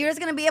mute? You're just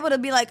gonna be able to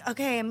be like,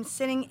 okay, I'm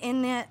sitting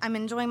in it. I'm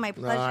enjoying my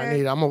No,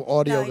 pleasure. I'm an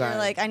audio No, guy. you're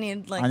like, I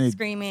need I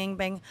screaming,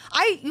 bang.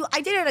 I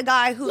dated a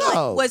guy who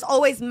No. like, was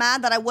always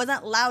mad that I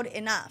wasn't loud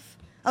enough.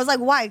 I was like,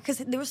 why? Because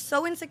they were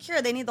so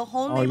insecure. They need the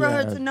whole Oh,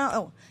 neighborhood yeah. to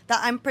know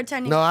that I'm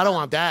pretending. no, I don't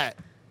want that.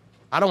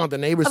 I don't want the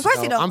neighbors Of course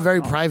to you know. don't. I'm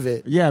very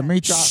private. Yeah,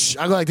 me too. Shh,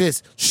 I go like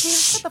this.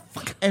 Shh. Shut the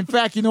fuck up. In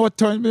fact, you know what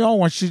turns me on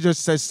when she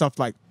just says stuff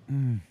like,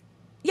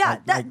 Yeah,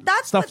 like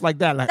that's stuff what, like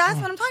that, like, that's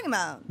what I'm talking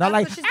about. not That's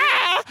like, what she's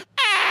doing.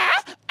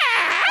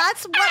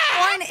 That's what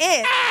porn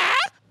is.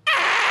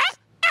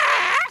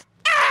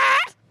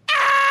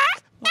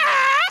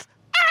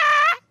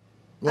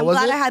 What I'm was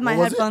glad it? I had my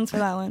What was it? headphones for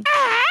that one.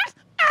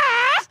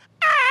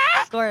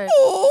 Score it.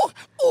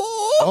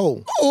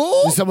 Oh,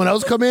 did someone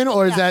else come in,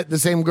 or is that the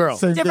same girl?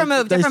 Same- Different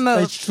move, they different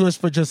move. switch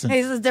positions.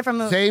 Hey, this is a different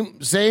move.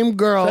 Same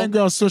girl. Same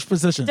girl switch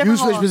positions. Different-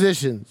 You switch hole.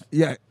 positions.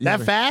 Yeah.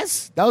 That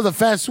fast? That was a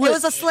fast switch. It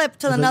was a slip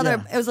to was a-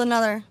 another. yeah. It was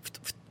another.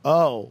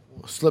 Oh,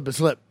 slip and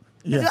slip.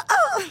 Yeah.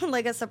 Oh,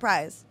 like a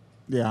surprise.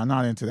 Yeah, I'm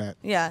not into that.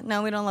 Yeah,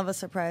 no, we don't love a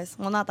surprise.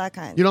 Well, not that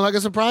kind. You don't like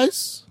a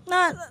surprise?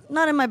 Not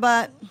in my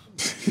butt.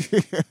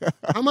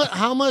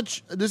 How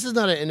much? This is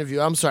not an interview.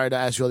 I'm sorry to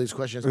ask you all these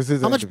questions. This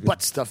is How an much interview.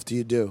 butt stuff do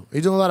you do? Are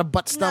you doing a lot of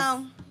butt stuff?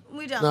 No,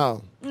 we don't.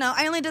 No. No,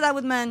 I only do that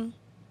with men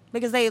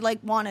because they like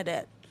wanted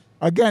it.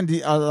 Again,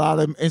 a lot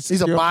of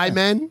These are bi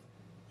men.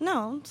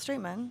 No, straight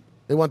men.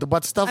 They want the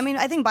butt stuff. I mean,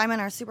 I think bi men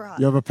are super hot.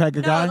 You ever peg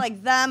a no, guy?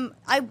 like them.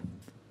 I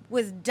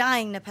was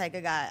dying to peg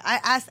a guy. I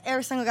asked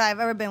every single guy I've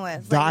ever been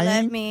with. Dying? Like,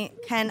 let me.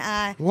 Can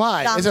I?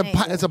 why? dominate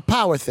you? It's a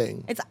power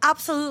thing. It's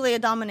absolutely a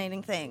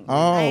dominating thing. Oh.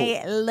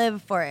 I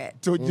live for it.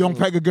 So you don't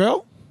peg a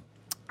girl?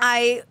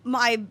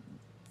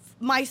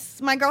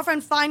 My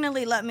girlfriend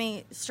finally let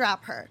me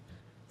strap her.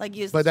 Like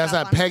use. But the that's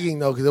strap not on her. pegging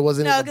though, because it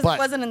wasn't No, in the because butt.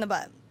 it wasn't in the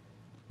butt.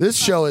 This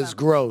show is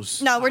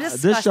gross. No, we're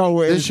just. This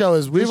show is. This show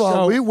is. this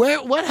show-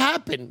 What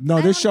happened?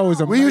 No, this show is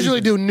know. amazing. We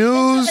usually do It's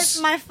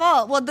news. my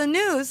fault. Well, the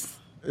news.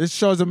 This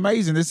show is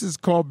amazing. This is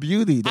called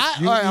Beauty. The All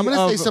beauty right, I'm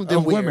gonna say of- something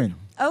of weird. women.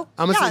 Oh,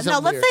 I'm gonna say yeah. No,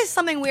 something let's weird. say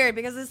something weird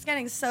because it's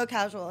getting so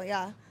casual.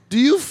 Yeah. Do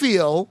you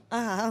feel?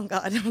 Oh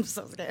God, I'm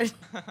so scared.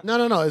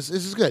 No. This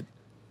is good.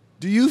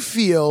 Do you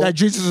feel That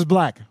Jesus is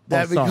black.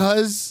 that Oh, sorry.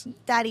 because?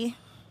 Daddy.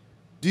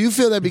 Do you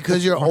feel that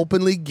because you're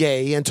openly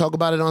gay and talk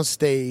about it on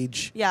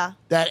stage, Yeah.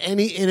 that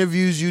any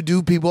interviews you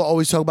do, people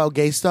always talk about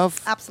gay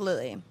stuff?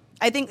 Absolutely.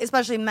 I think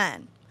especially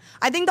men.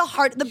 I think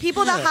the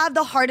people that have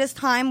the hardest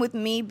time with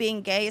me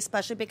being gay,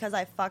 especially because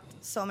I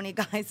fucked so many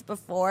guys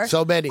before.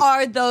 So many.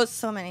 Are those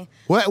so many?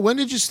 When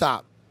did you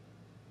stop?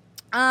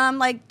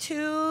 Like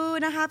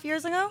 2.5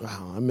 years ago.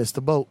 Wow, I missed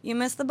the boat. You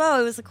missed the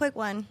boat. It was a quick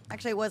one.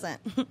 Actually, it wasn't.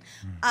 There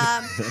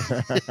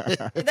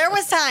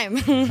was time.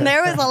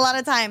 There was a lot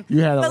of time.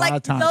 You had a but lot like,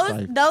 of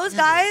time, Those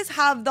guys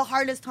have the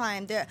hardest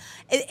time.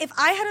 If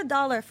I had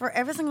 $1 for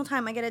every single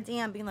time I get a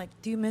DM being like,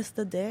 "Do you miss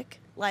the dick?"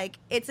 Like,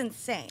 it's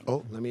insane.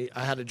 Oh,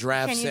 I had a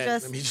draft Can you set.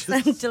 just,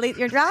 Let me just delete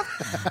your draft?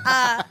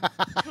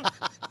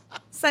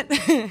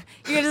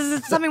 You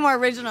just something more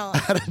original.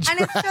 And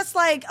it's just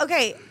like,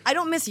 okay, I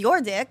don't miss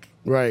your dick,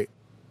 right.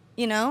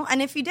 you know.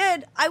 And if you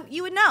did,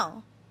 you would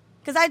know,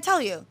 because I'd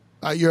tell you.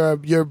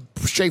 You're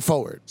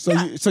straightforward.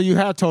 So you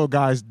have told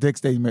guys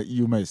dicks that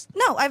you missed.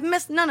 No, I've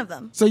missed none of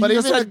them. So you But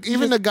just said,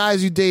 even the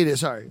guys you dated.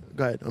 Sorry,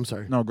 go ahead. I'm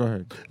sorry. no, go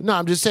ahead. No,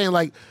 I'm just saying,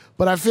 like,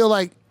 but I feel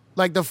like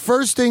the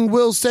first thing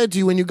Will said to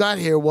you when you got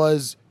here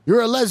was,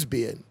 "You're a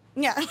lesbian."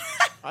 Yeah.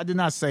 I did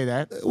not say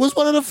that. It was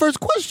one of the first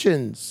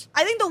questions.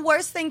 I think the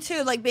worst thing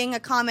too, like being a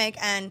comic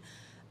and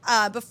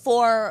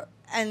before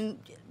and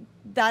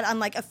that I'm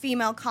like a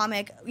female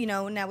comic, you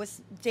know, and I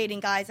was dating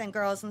guys and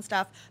girls and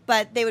stuff,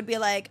 but they would be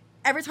like,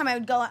 every time I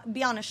would go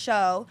be on a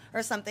show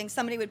or something,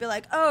 somebody would be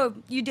like, "Oh,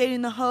 you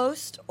dating the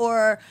host?"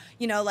 Or,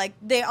 you know, like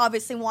they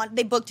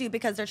booked you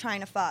because they're trying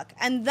to fuck.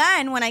 And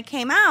then when I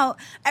came out,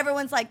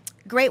 everyone's like,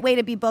 "Great way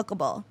to be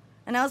bookable."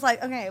 And I was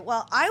like, okay,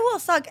 well, I will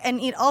suck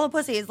and eat all the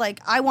pussies. Like,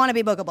 I want to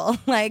be bookable.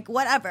 Like,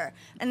 whatever.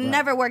 And it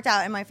never worked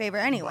out in my favor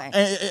anyway.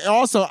 And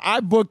also, I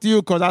booked you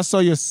because I saw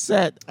your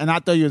set and I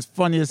thought you was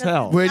funny as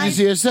hell. Where'd you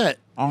see her set?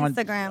 On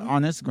Instagram.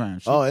 On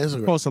Instagram. She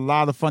Instagram. posts a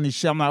lot of funny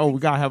shit. I'm like, oh, we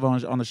gotta have her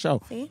on the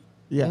show. See?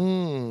 Yeah. Was a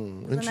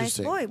nice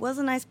Interesting. boy. Was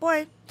a nice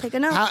boy. Take a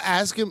note.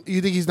 Ask him.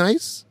 You think he's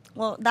nice?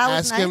 Well, that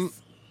was nice.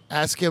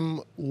 Ask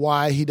him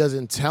why he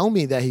doesn't tell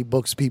me that he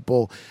books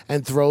people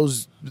and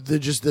throws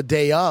just the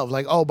day of,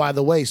 like, oh, by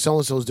the way, so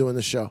and so's doing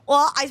the show.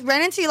 Well, I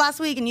ran into you last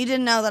week and you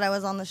didn't know that I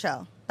was on the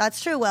show. That's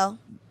true, Will.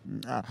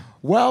 Well,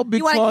 You want to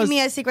because give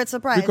me a secret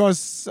surprise.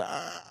 because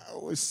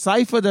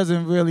Cypher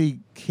doesn't really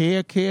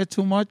care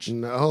too much.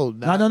 No,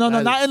 Not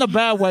in a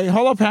bad way.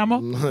 Hold up,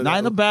 Hammer. Not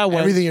in a bad way.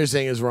 Everything you're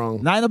saying is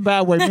wrong. Not in a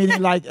bad way.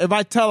 Meaning, like, if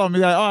I tell him,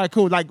 he's like, all right,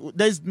 cool. Like,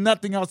 there's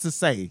nothing else to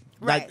say.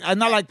 Right. Like, I'm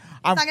not like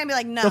I'm not gonna be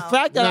like, no. The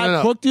fact that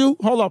I booked you.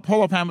 Hold up,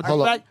 Hammer.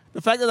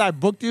 The fact that I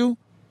booked you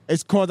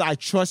is because I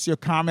trust your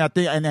comment. I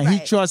think, and then he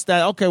Right. trusts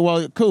that. Okay,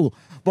 well, cool.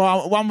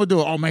 But what I'm gonna do?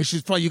 Oh man,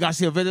 she's funny. You guys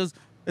see her videos?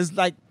 It's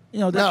like, you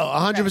know. No,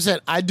 100%.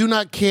 I do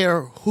not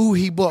care who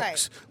he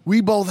books. Right. We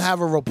both have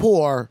a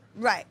rapport.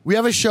 Right. We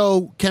have a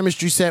show,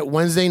 Chemistry Set,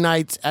 Wednesday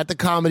nights at the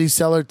Comedy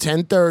Cellar,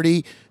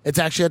 10:30. It's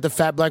actually at the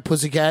Fat Black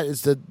Pussycat.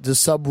 It's the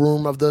sub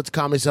room of the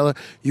Comedy Cellar.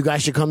 You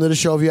guys should come to the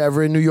show if you're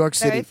ever in New York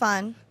City. Very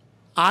fun.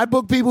 I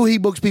book people, he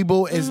books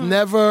people. It's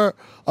never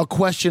a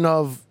question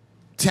of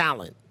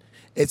talent.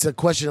 It's a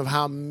question of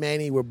how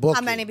many we're booking.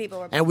 How many people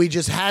we're booking. And we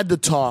just had to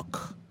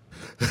talk.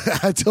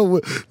 I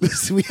told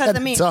listen, we had of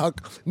to me.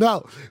 talk.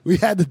 No, we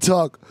had to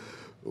talk.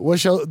 Our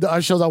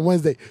show's on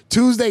Wednesday.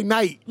 Tuesday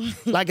night,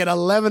 like at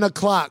 11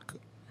 o'clock,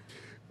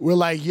 we're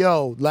like,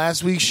 yo,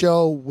 last week's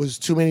show was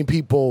too many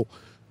people.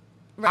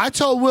 I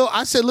told Will,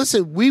 I said,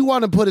 listen, we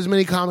want to put as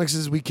many comics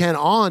as we can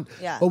on,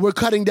 Yeah. but we're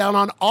cutting down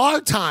on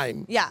our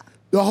time. Yeah.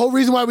 The whole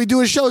reason why we do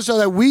a show is so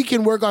that we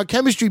can work our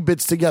chemistry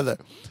bits together.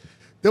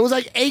 There was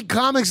like 8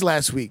 comics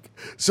last week.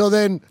 So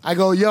then I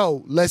go,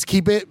 yo, let's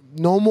keep it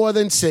no more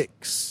than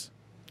 6.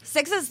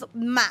 6 is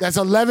max. That's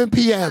 11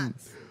 p.m.,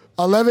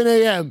 11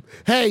 a.m.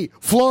 Hey,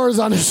 Flora's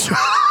on the show.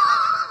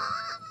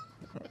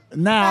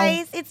 Now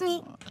Guys, it's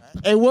me.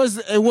 it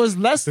was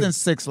less than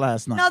 6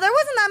 last night. No, there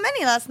wasn't that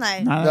many last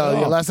night. Not at No, all.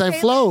 your last night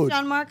Taylor, flowed.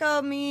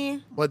 Gianmarco,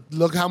 me, But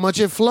look how much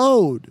it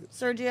flowed.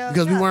 Sergio.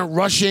 Because we Yeah. weren't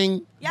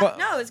rushing. Yeah,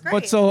 no, it's great.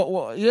 But so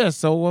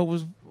what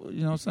was,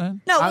 you know what I'm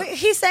saying? no,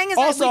 he's saying is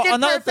that Also, we did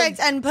another perfect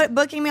and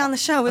booking me on the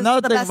show was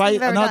Another the thing, best thing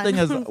you've ever another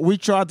done. thing is we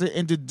tried to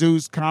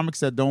introduce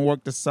comics that don't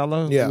work the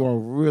cellar, Yeah. who are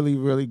really,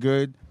 really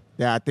good,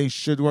 that I think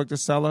should work the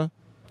cellar.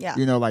 Yeah.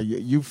 You know, like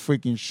you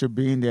freaking should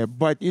be in there.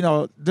 But, you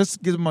know,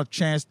 just give them a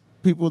chance,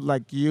 people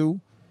like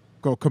you,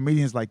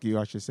 comedians like you,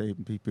 I should say,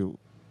 people,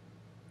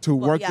 to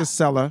work yeah. the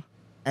cellar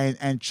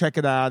and check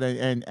it out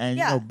and you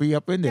Yeah. know, be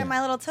up in there. Get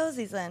my little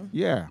toesies in.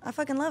 Yeah. I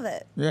fucking love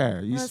it.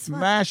 Yeah. You That's fun.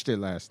 smashed it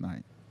last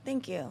night.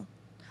 Thank you.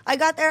 I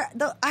got there.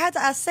 I had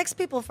to ask 6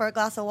 people for a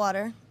glass of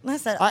water. I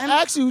said, I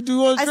asked you to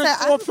do a I drink said,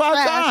 4 or I'm 5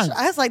 trash. times.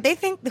 I was like, they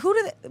think, who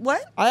do they,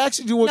 what? I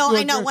actually do what No, you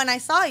I know. When I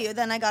saw you,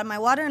 then I got my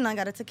water and I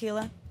got a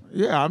tequila.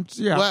 Yeah,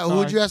 yeah. Well, who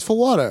would you ask for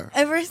water?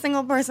 Every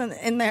single person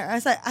in there. I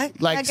said, I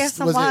guess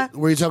some was water. it?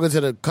 Were you talking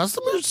to the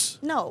customers?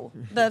 No,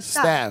 the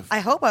Staff. I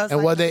hope I was.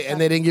 And talking to the they staff.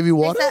 didn't give you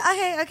water? They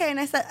said, okay, and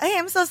I said, hey,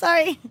 I'm so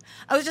sorry.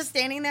 I was just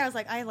standing there. I was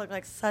like, I look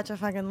like such a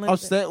fucking loser.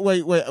 Upstairs?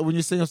 Wait. When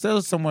you sing upstairs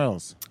or somewhere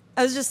else?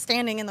 I was just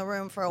standing in the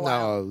room for a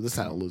while. No, this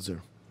not a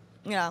loser.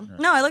 Yeah.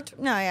 No, I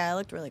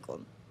looked really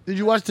cool. Did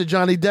you watch the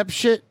Johnny Depp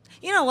shit?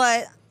 You know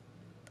what?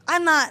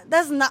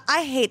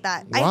 I hate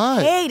that. Why?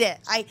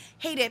 I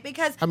hate it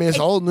because I mean, it's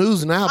old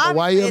news now, but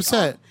why are you obviously it's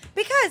upset?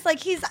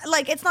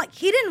 old. Because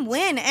he didn't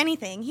win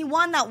anything. He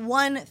won that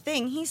one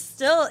thing. He's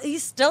still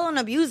an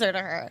abuser to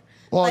her.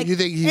 Well, Like, you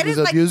think he it was is,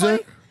 an abuser?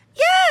 20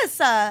 Yes.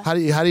 How do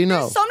you know?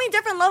 There's so many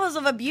different levels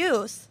of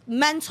abuse.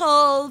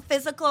 Mental,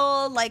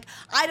 physical, like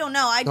I don't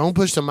know. Don't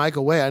push the mic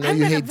away. I know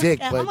you hate dick,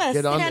 I'm but gonna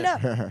get on stand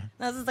there. up.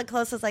 This is the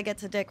closest I get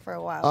to dick for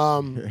a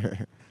while.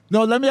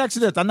 No, let me ask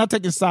you this. I'm not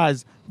taking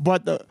sides,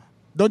 but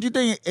don't you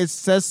think it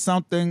says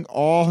something?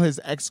 All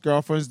his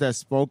ex-girlfriends that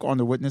spoke on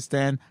the witness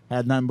stand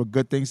had nothing but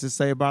good things to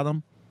say about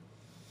him.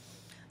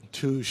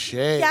 Touche.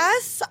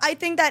 Yes, I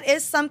think that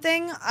is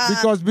something.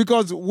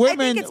 Because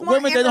women it's more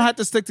they don't Amber- have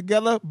to stick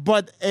together.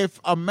 But if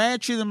a man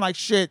treats them like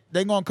shit,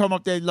 they gonna come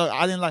up there. Look,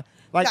 I didn't like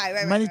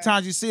Right, many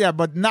times you see that,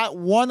 but not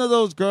one of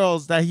those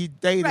girls that he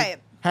dated Right.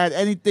 had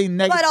anything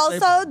negative. But to say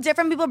about also,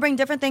 different people bring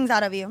different things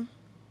out of you,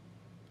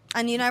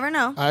 and you never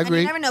know. I agree.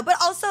 And you never know. But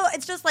also,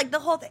 it's just like the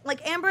whole thing.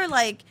 Like Amber,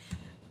 like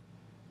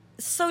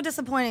so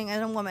disappointing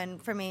as a woman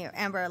for me.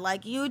 Amber,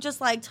 like you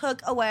just like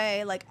took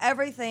away like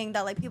everything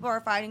that like people are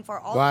fighting for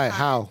all Why? the time.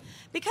 How?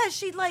 Because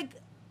she like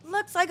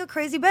looks like a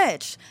crazy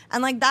bitch,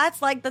 and like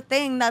that's like the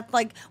thing that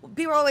like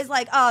people are always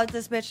like, oh,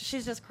 this bitch,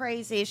 she's just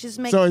crazy, she's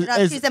making So it up,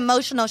 is- she's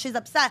emotional, she's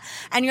upset,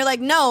 and you're like,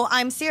 no,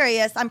 I'm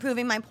serious, I'm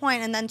proving my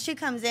point, and then she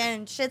comes in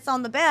and shits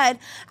on the bed,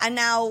 and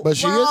now But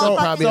she we're is all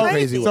probably fucking a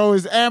crazy one. So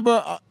is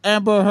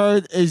Amber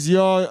Heard is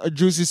your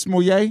Juicy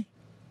Smouye?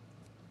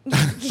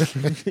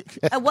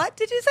 What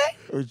did you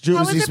say? Juicy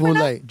How was it Smollett.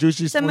 pronounced?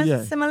 Juicy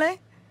Smouye. Simile?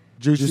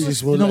 Juicy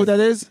Juicy You know who Smollett. that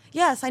is?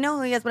 Yes, I know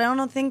who he is, but I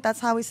don't think that's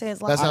how we say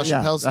his last That's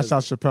name. how Chappelle That's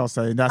says how Chappelle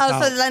say it. That's Oh,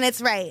 how so then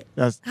it's right.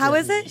 That's- How yeah.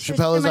 is it?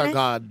 Chappelle is our Shimile?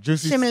 god.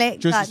 Juicy Shimile,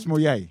 Juicy God.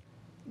 Smouye.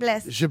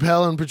 Bless.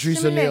 Chappelle and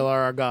Patrice Shimile. O'Neal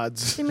are our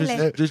gods.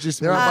 Shimile. Juicy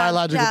They're our Smouye.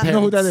 biological yeah. parents. You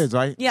know who that is,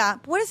 right? Yeah.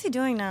 What is he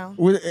doing now?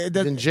 He's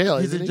in jail,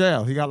 He's isn't in he?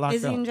 jail. He got locked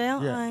Is up. he in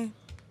jail? Yeah. Aye.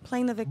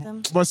 Playing the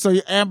victim. But so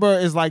Amber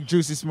is like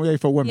Juicy Smouye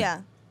for women.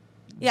 Yeah.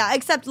 Yeah,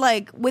 except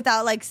like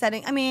without like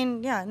setting. I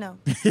mean, yeah, no.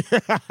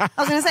 I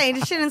was gonna say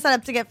she didn't set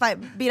up to get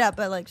beat up,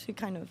 but like she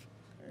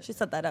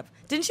set that up.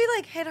 Didn't she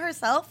like hit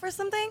herself or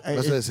something?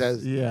 That's what it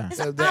says. Yeah.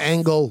 The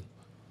angle.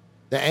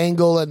 The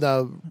angle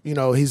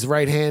and he's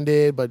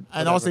right-handed, but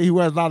And also he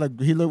wears a lot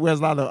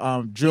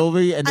of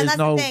jewelry and And there's that's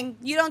no the thing.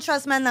 You don't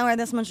trust men that wear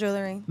this much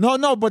jewelry.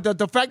 No, but the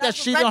fact that That's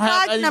she red don't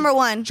have flag any, number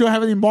one. she don't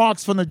have any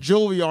marks from the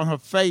jewelry on her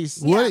face.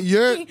 What?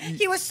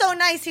 He was so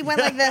nice. He went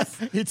like this.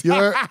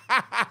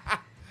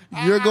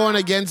 You're going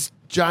against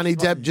Johnny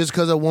Depp just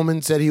because a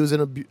woman said he was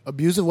an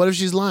abusive? What if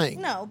she's lying?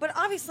 No, but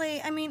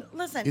obviously, I mean,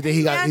 listen. You think he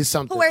any got- man he's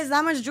something? Who wears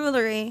that much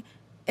jewelry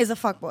is a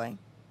fuckboy.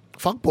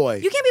 Fuck boy.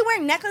 You can't be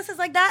wearing necklaces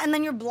like that and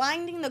then you're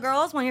blinding the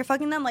girls when you're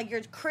fucking them. Like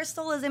your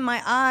crystal is in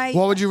my eye.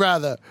 What would you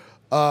rather?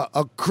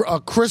 A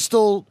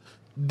crystal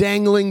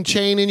dangling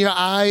chain in your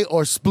eye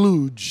or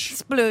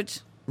splooge?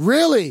 Splooge.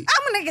 Really?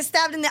 I'm gonna get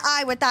stabbed in the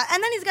eye with that.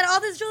 And then he's got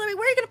all this jewelry.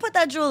 Where are you gonna put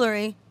that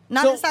jewelry?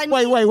 Not So, inside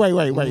wait. me.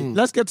 Mm-hmm.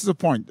 Let's get to the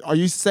point. Are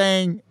you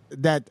saying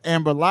that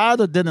Amber lied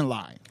or didn't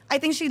lie? I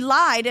think she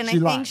lied, and She I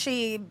lied. think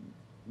she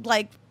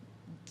like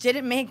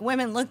didn't make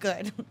women look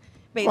good,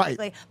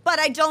 basically. Right. But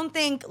I don't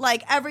think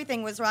like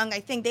everything was wrong. I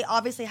think they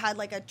obviously had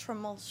like a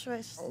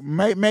tumultuous.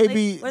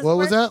 Maybe Like, What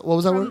was the that? What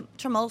was that word?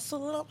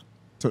 Tumultuous.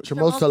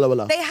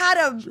 Tumultuous. They had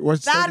a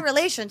What's bad that?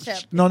 relationship.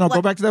 No,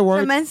 go back to that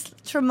word.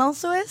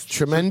 Tumultuous.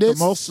 Tremendous?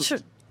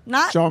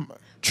 Not. Treme. Tum-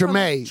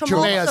 Treme, a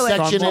tumultuous.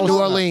 section in New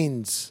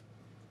Orleans.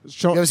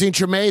 You ever seen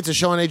Treme? It's a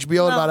show on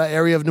HBO about an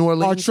area of New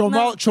Orleans.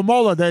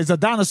 Tremola, there's a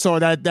dinosaur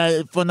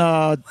that from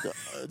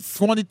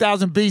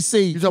 20,000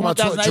 BC. You talking about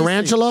 20,000 AC.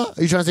 tarantula?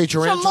 Are you trying to say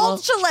tarantula?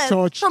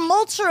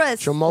 Tumultuous.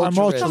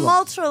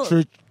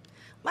 Tumultuous.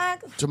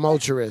 Max,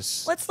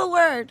 Tumultuous. what's the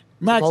word?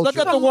 Max, look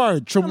up the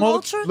word.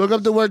 Tumultuous. Look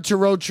up the word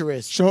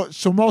tumultuous.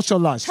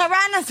 Tumultuous.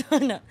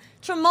 Tyrannosaurus.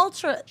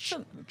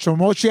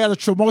 Tumultuous. She had a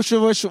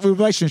tumultuous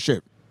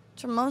relationship.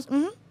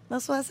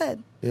 That's what I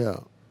said. Yeah.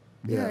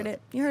 You heard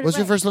it. You heard What's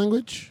it. your first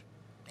language?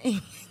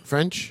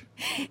 French?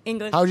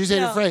 English. How would you say it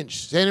in No.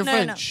 French? Say it in No.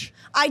 French.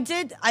 I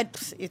did.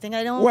 You think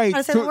I don't Wait. know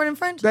how to say the word in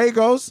French? There he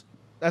goes.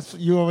 That's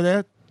you over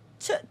there.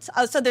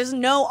 Oh, so there's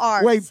no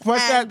R's. Wait,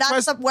 press and that-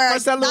 That's press- where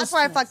press that little- that's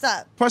where I fucked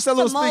up. Press that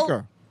little Tumul-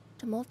 speaker.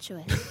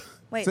 Tumultuous.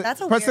 Wait,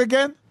 that's a Press weird. it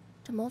again.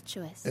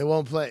 Tumultuous. It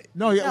won't play.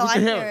 No, No, we I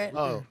can hear hear it.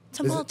 Oh.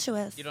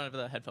 Tumultuous. You don't have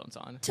the headphones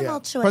on.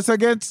 Tumultuous. Press it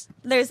again.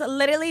 There's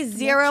literally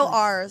zero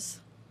R's.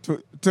 Wait,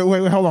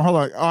 hold on.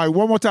 All right,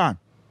 one more time.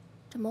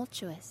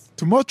 Tumultuous.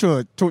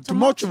 Tumultuous. And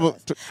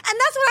that's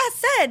what I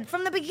said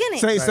from the beginning.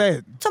 Say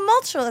it.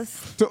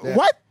 Tumultuous. Yeah.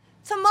 What?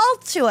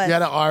 Tumultuous. You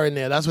got an R in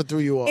there. That's what threw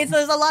you off.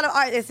 There's a lot of R.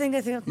 I think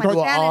it's my Go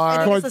Spanish. R.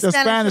 I think it's The the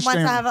Spanish Spanish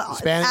wants to thing. have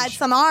Spanish? add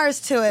some R's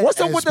to it. What's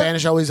up And with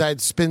Spanish always had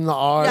spin the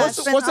R. Yeah.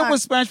 what's up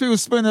with Spanish people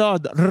spinning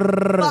out?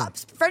 Well,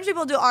 French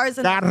people do R's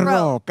in Carro,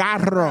 ro.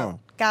 carro,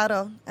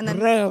 Caro. And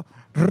then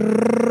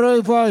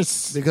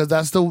reverse, Because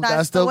that's the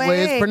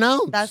way it's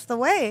pronounced. That's the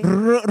way.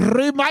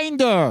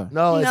 reminder.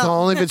 No, it's No.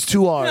 only if it's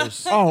 2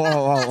 R's.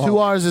 Oh. 2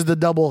 R's is the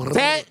double.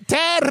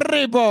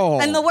 Terrible.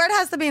 And the word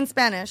has to be in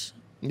Spanish.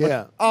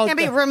 Yeah. oh, Can't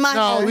be te- reminder.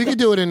 No, we can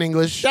do it in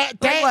English. Like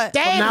what?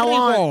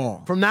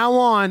 Terrible. From now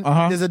on,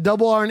 Uh-huh. there's a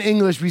double R in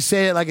English. We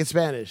say it like it's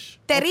Spanish.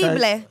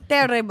 Terrible.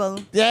 Terrible.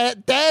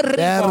 Terrible.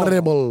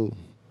 Terrible.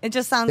 It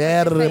just sounds like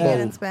you're saying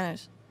it in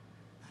Spanish.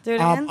 Do it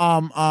again.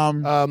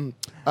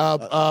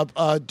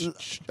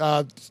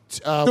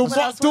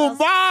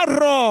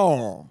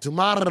 Tomorrow.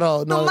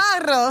 Tomorrow. No.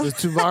 Tomorrow. Does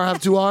tomorrow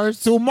have 2 R's?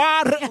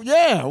 Tomorrow.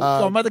 Yeah.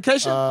 on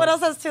medication. What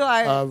else has 2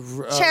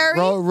 R's? Cherry?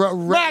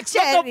 Max,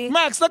 Cherry.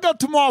 look up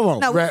tomorrow.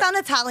 No, we Ra- sound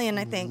Italian,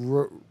 I think.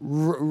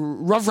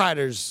 Rough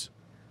Riders.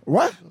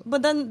 What?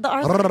 But then the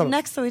R's are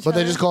next to each But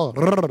other. they just call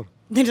it.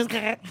 They just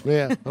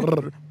Yeah.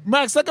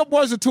 Max, look up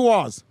words with 2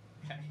 R's.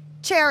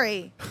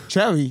 cherry.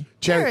 Cherry.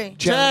 Cherry.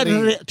 Cherry.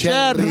 And then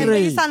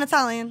Cherry. you sound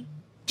Italian.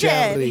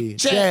 Cherry.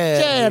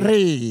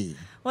 Cherry.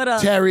 What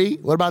else? Terry.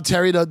 What about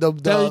Terry?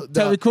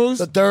 Terry Crews?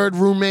 The third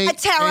roommate. A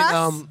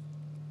terrace? In,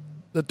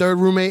 the third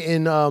roommate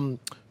in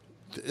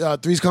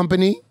Three's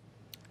Company.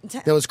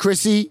 There was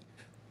Chrissy.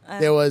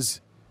 There was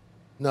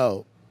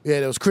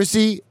there was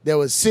Chrissy. There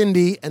was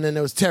Cindy, and then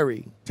there was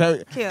Terry.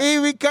 Terry.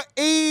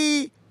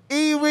 Cute.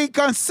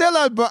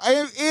 Irreconcilable.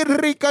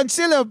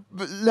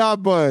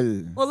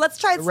 Well, let's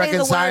try to say the word.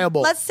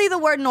 Reconcilable. Let's see the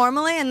word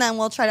normally, and then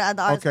we'll try to add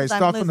the R's. Okay, 'cause I'm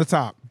start from the losing.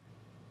 top.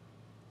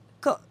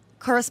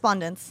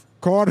 Correspondence.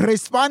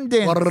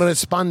 Correspondence.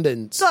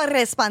 Correspondence.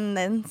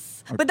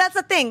 Correspondence. But that's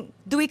the thing.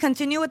 Do we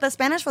continue with the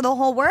Spanish for the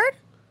whole word?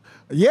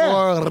 Yeah.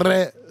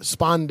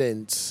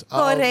 Correspondence.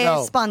 Oh, no.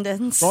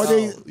 Correspondence. Oh,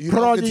 they- You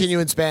don't continue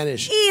in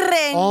Spanish.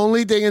 Irre.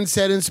 Only thing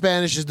said in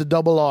Spanish is the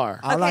double R.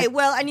 I Okay, like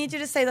well, I need you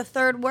to say the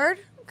third word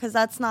because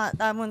that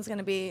one's going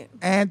to be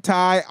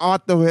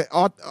anti-arithmetic.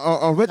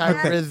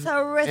 Arith-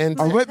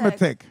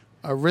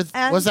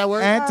 Arithmetic. What's that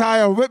word?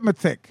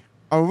 Anti-arithmetic.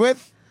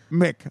 Arithmetic.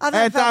 I've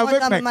never felt more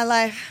dumb in my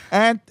life.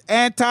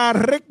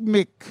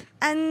 Anti-rhythmic.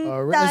 And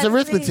It's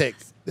arithmetic.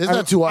 There's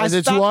not 2 R's.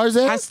 Is there 2 R's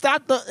there? I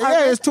stopped the.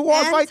 Yeah, it's 2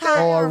 R's right there.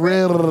 Oh,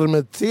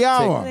 arithmetic.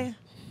 Tiara.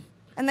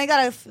 And they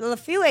got a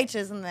few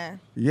H's in there.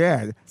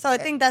 Yeah. So I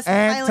think that's the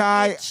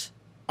silent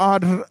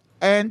H.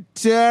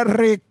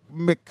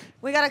 Anti-rhythmic.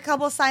 We got a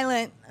couple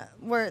silent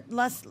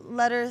less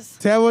letters.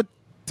 Territory.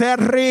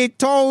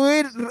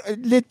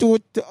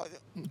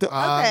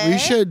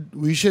 Okay.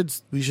 We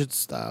should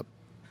stop.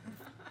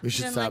 We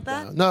should Didn't stop like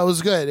that? now. No, it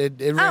was good.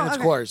 It ran its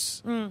okay.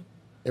 course.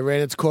 It ran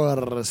its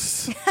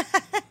course.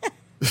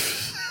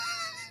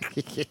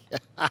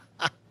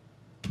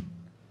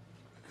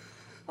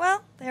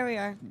 Well, there we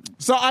are.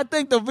 So I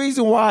think the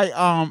reason why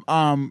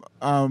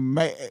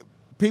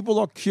people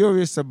are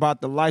curious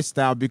about the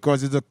lifestyle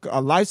because it's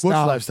a lifestyle.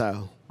 What's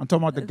lifestyle? I'm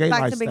talking about the gay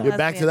Back to being lifestyle. We're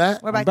back to lesbian.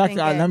 that? We're back, Back to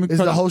to- being gay. let me- Is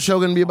the whole show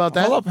going to be about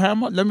that? Hold up,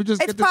 Hammer. Let me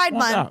just It's get this Pride point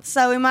Month, out.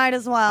 so we might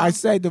as well. I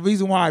say the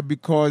reason why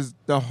because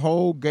the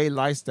whole gay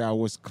lifestyle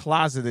was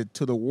closeted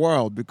to the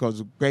world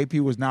because gay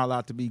people was not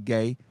allowed to be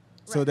gay.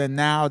 So then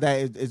now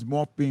that it's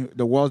more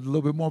the world's a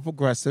little bit more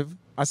progressive.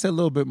 I said a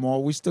little bit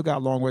more. We still got a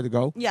long way to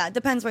go. Yeah, it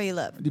depends where you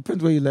live.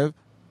 Depends where you live.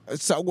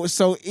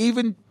 So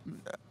even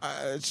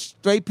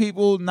straight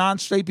people,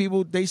 non-straight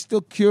people, they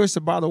still curious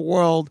about a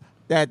world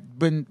that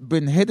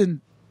been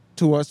hidden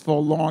to us for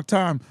a long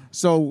time.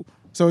 So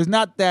it's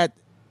not that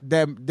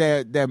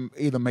them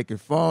either making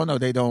fun or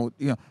they don't,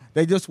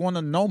 they just want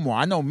to know more.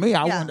 I know me.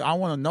 I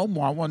want to know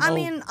more. I want to know. I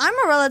mean, I'm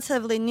a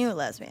relatively new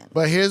lesbian.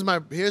 But here's my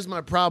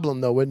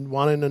problem though with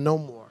wanting to know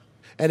more.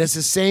 And it's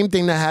the same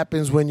thing that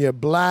happens when you're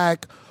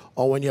black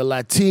or when you're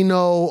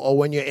Latino or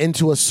when you're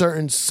into a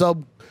certain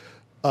genre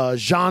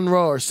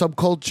or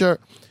subculture.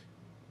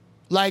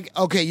 Like,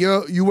 okay,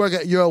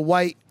 you're a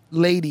white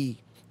lady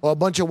or a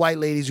bunch of white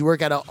ladies. You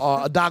work at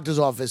a doctor's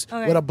office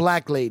Okay. with a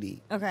black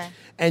lady. Okay.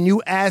 And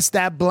you ask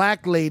that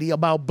black lady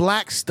about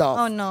black stuff.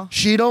 Oh, no.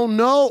 She don't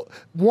know.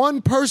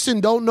 One person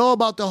don't know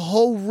about the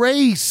whole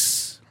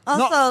race.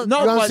 Also, no, You know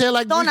what I'm but saying?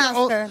 Like, don't we ask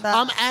can- her that.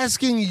 I'm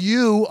asking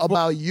you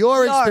about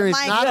your experience,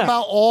 mine. not Yeah.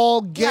 about all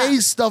gay Yeah.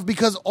 stuff,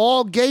 because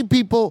all gay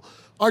people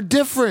are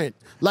different.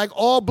 Like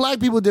all black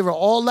people are different,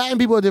 all Latin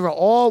people are different,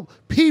 all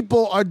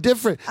people are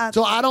different. So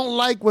Absolutely. I don't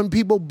like when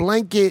people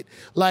blanket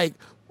like,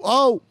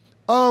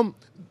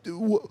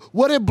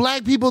 what do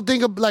black people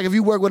think of, like if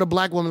you work with a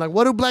black woman, like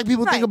what do black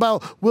people think Right.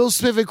 about Will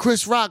Smith and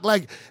Chris Rock?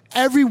 Like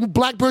every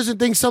black person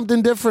thinks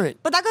something different.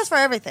 but that goes for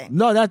everything.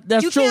 no,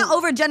 that's You true. can't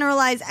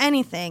overgeneralize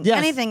anything. Yes.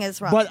 Anything is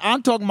wrong. But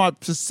I'm talking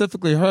about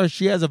specifically her.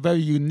 She has a very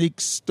unique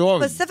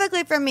story.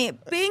 Specifically for me,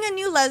 being a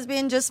new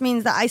lesbian just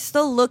means that I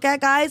still look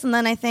at guys and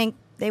then I think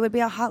they would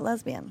be a hot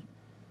lesbian.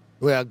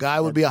 Where a guy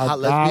would be a hot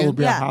guy lesbian? would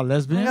be a hot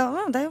lesbian? I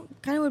go, oh, that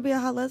kind of would be a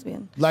hot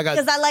lesbian. Like a-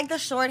 Because I like the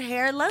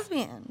short-haired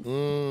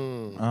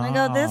lesbian. I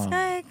go, this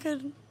guy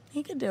could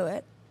do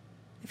it.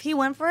 If he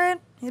went for it,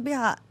 he'd be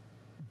hot.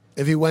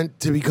 If he went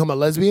to become a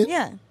lesbian?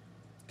 Yeah.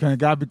 Can a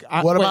guy be?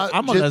 What about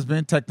I'm a just-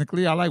 lesbian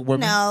technically. I like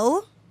women.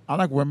 No. I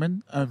like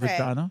women. Okay.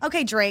 Vagina.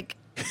 Okay, Drake.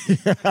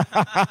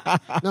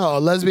 No, a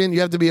lesbian, you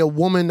have to be a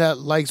woman that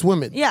likes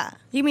women. Yeah.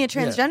 You can be a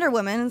transgender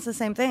woman. It's the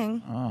same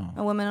thing. Oh.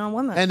 A woman on a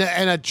woman. And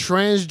a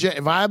transgender,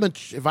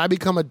 if I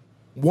become a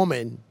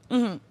woman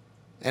and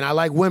I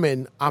like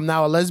women, I'm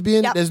now a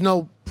lesbian. Yep. There's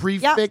no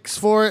prefix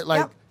for it.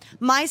 Like, Yep.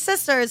 My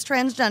sister is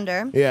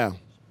transgender. yeah.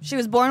 She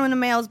was born in a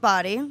male's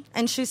body,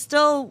 and she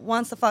still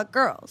wants to fuck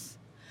girls.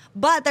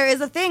 But there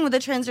is a thing with the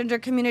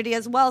transgender community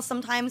as well.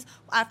 Sometimes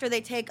after they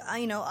take,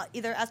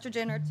 either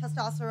estrogen or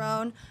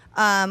testosterone,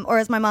 or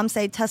as my mom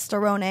say,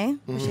 testosterone,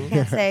 because she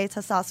can't say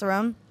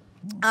testosterone.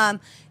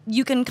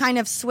 You can kind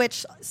of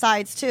switch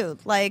sides too.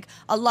 Like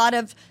a lot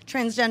of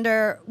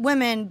transgender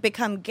women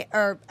become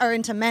are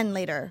into men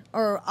later,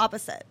 or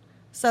opposite.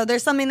 So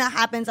there's something that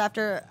happens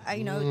after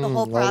the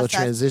whole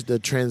process. The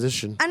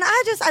transition. And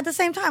I just, at the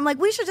same time, like,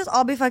 we should just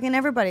all be fucking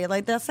everybody.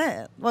 Like, that's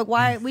it. Like,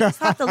 why? We just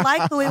have to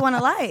like who we want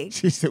to like.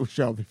 She said we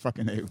should all be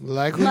fucking able.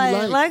 Like who you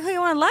like. Like who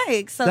you want to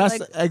like. So, That's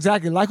like,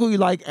 exactly like who you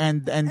like,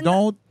 and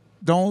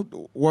don't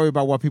worry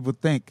about what people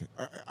think.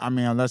 I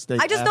mean, unless they.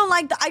 I just don't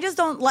like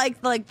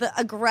the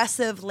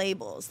aggressive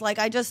labels. Like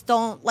I just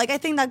don't like. I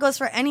think that goes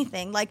for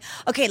anything. Like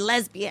okay,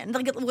 lesbian.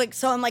 Like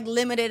so I'm like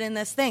limited in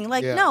this thing.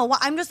 Like Yeah. no,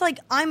 I'm just like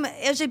I'm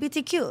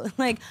LGBTQ.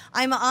 Like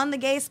I'm on the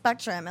gay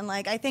spectrum, and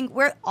like I think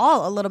we're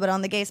all a little bit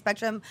on the gay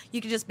spectrum.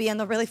 You could just be on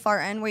the really far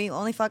end where you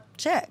only fuck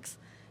chicks,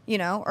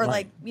 or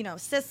Right. like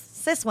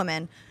cis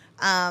women.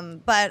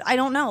 But I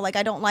don't know. Like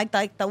I don't like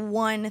the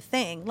one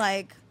thing.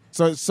 Like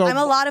So I'm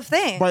a lot of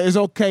things. But it's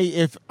okay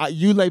if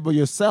you label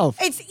yourself.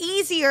 It's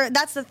easier.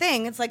 That's the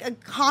thing. It's like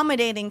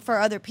accommodating for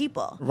other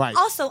people. Right.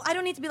 Also, I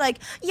don't need to be like,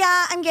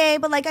 yeah, I'm gay,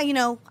 but like,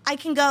 I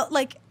can go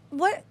like,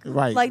 what?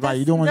 Right, Like, right.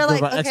 You don't want they're to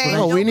give like, an okay,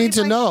 explanation. No, we need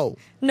to nobody's know.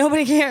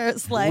 Nobody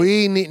cares. Like,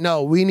 We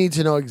need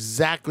to know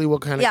exactly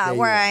what kind of yeah, gay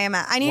where you are. I am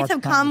at. I need What to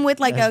kind come of- with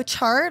like yeah. a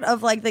chart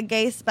of like the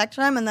gay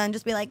spectrum, and then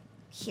just be like,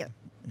 here,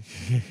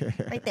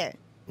 right there.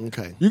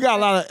 Okay. You got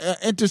a lot of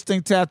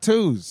interesting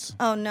tattoos.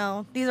 Oh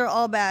no, these are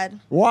all bad.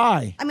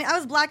 Why? I mean, I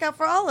was blackout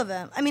for all of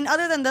them. I mean,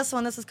 other than this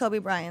one, this is Kobe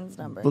Bryant's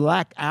number.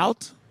 Black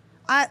out?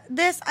 I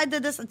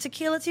did this at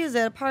Tequila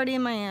Tuesday at a party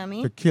in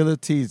Miami. Tequila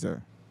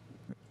teaser.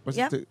 What's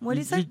Yep. the- What'd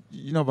he say?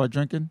 You know about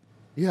drinking?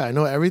 Yeah, I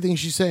know everything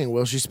she's saying.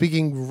 Well, she's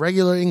speaking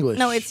regular English.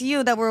 No, it's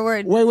you that were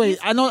worried. Wait.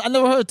 I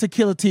never heard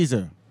tequila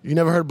teaser. You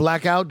never heard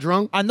blackout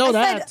drunk? I know I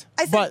that.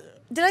 said,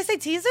 but did I say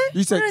teaser?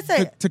 You said what did I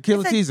say? tequila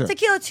I said teaser.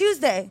 Tequila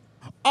Tuesday.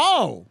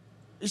 oh,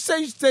 you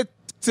said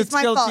It's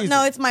my tequila fault. teaser.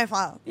 No, it's my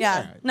fault. Yeah.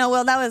 Yeah. No,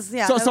 well, that was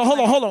yeah. So that was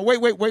hold my-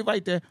 on. Wait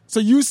right there. So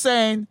you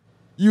saying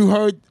you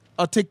heard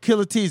a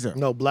tequila teaser?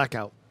 No,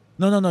 blackout.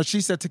 No. She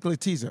said tequila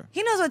teaser.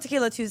 He knows what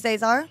Tequila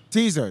Tuesdays are.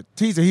 Teaser.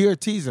 He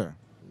heard teaser.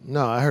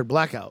 No, I heard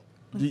blackout.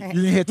 You Okay.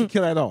 didn't hear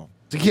tequila at all.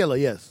 Tequila,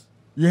 yes.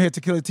 You heard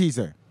tequila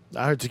teaser.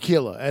 I heard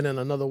tequila and then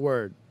another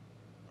word.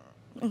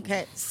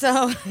 Okay,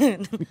 so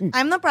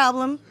I'm the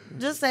problem.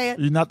 Just say it.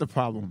 You're not the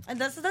problem. And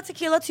this is the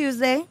Tequila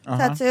Tuesday Uh-huh.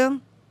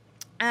 tattoo,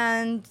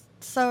 and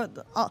so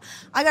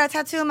I got a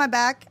tattoo on my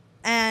back,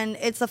 and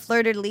it's a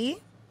fleur-de-lis.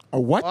 A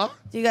what? What?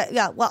 You got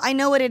yeah. Well, I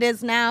know what it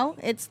is now.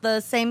 It's the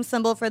same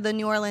symbol for the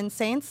New Orleans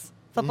Saints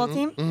football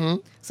team. Mm-hmm.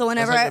 So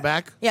whenever That's on I your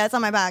back? yeah, it's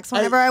on my back. So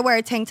whenever I wear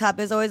a tank top,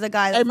 there's always a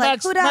guy Hey, that's like,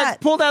 Max, "Who dat? Max,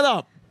 pull that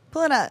up.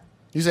 Pull it up."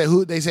 You say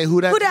who? They say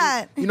who that? Who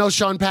dat? You know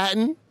Sean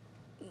Patton?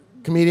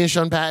 Comedian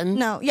Sean Patton?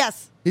 No,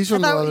 yes. He's from I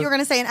New thought Orleans. you were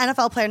gonna say an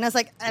NFL player, and I was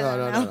like, I No, don't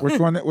no, know.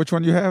 no. Which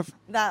one you have?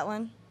 That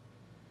one,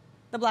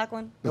 the black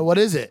one. Now, what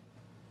is it?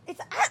 It's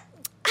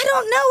I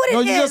don't know what No,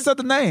 it is. you just said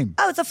the name.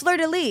 Oh, it's a fleur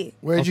de lis.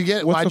 Where'd you get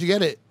it? What's Why'd the- you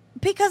get it?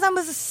 Because I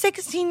was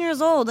 16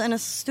 years old and a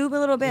stupid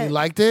little bitch. You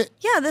liked it?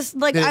 Yeah, this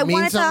like Did it I mean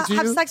wanted to something to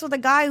have you? sex with a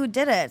guy who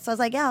did it. So I was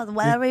like, yeah,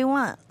 whatever you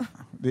want.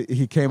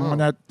 He came on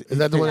that. Is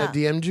that the one Yeah. that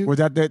DM'd you? Was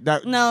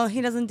that? No,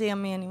 he doesn't DM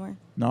me anymore.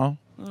 No.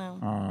 No,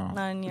 Oh.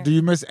 not in here. Do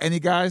you miss any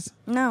guys?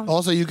 No,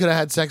 Also, you could have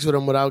had sex with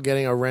him without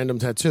getting a random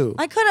tattoo.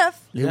 I could have.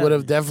 He Yeah. would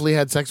have definitely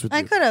had sex with you.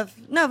 I could have.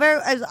 No,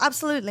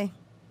 absolutely.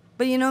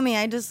 But you know me,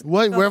 I just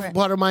What? go Where for it.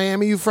 part of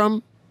Miami you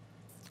from?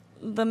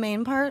 The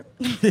main part.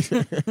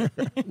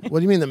 What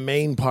do you mean the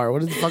main part?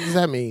 What the fuck does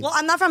that mean? Well,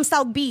 I'm not from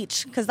South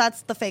Beach because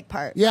that's the fake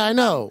part. Yeah, I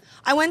know.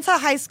 I went to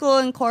high school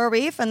in Coral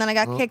Reef, and then I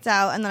got Uh-huh. kicked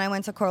out, and then I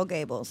went to Coral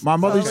Gables. My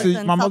mother So used it's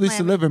to. in My South mother used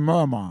to Miami. live in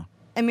Miramar.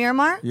 In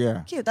Miramar.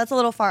 Yeah. Cute. That's a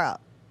little far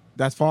out.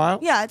 That's far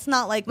out. Yeah, it's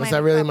not like That's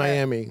Miami not really proper.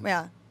 Miami.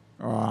 Yeah,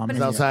 Oh, I'm but,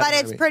 in- it's, outside but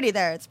it's Miami. pretty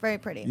there. It's very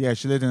pretty. yeah,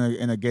 she lived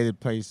in a gated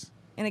place.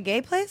 In a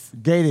gay place.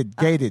 Gated.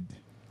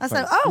 I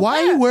said, oh, Why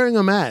are where? you wearing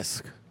a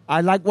mask?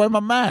 I like wearing my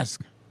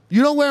mask.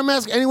 You don't wear a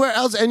mask anywhere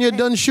else, and you're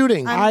done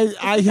shooting. I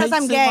because hate I'm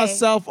seeing gay.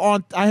 myself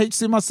on. I hate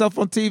seeing myself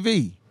on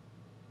TV.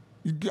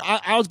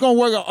 I was gonna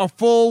wear a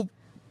full.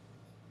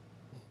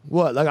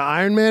 What, like an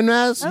Iron Man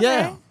mask? Okay.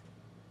 Yeah.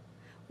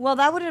 Well,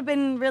 that would have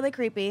been really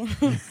creepy.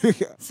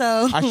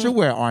 So I should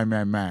wear an Iron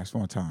Man mask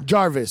one time.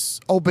 Jarvis,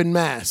 open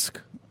mask.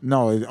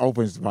 No, it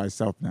opens by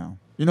itself now.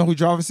 You know who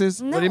Jarvis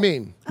is? What do you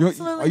mean?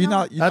 Absolutely Are you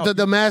not. not?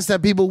 The mask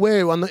that people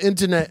wear on the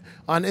internet,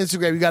 on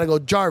Instagram, you got to go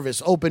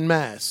Jarvis, open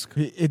mask.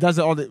 It does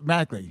it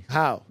automatically.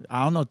 How?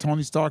 I don't know.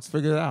 Tony Stark's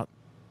figured it out.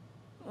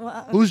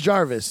 Who's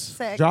Jarvis?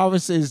 Sick.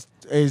 Jarvis is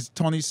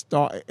Tony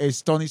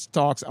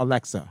Stark's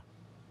Alexa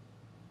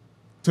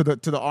to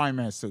the Iron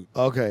Man suit.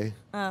 Okay.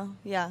 Oh,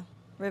 yeah.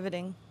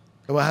 Riveting.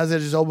 Well, how's it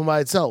just open by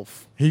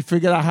itself? He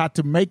figured out how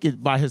to make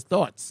it by his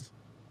thoughts.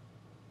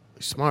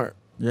 Smart.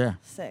 Yeah.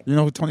 Sick. You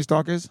know who Tony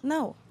Stark is?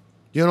 No.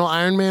 You know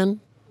Iron Man?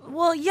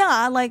 Well,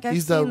 yeah, like I've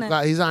He's the seen it.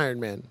 guy. He's Iron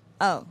Man.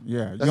 Oh,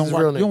 Yeah. That's his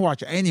real You name. don't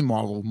watch any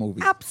Marvel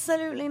movie.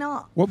 absolutely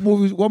not. What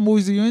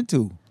movies are you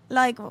into?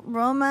 Like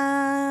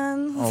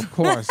romance. Oh, of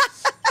course.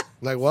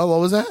 Like what? What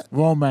was that?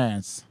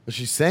 Romance. But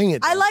she's saying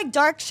it. I though. like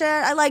dark shit.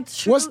 I like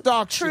true, What's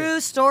dark true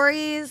shit?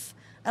 stories.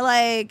 I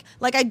like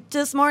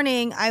this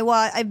morning I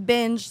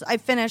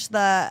finished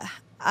the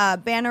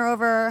Banner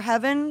Over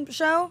Heaven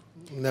show.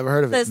 Never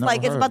heard of it. It's like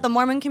it's heard. about the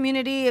Mormon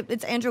community.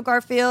 It's Andrew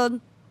Garfield.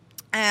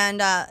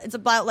 And it's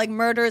about like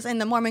murders in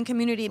the Mormon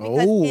community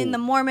because Oh. in the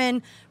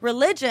Mormon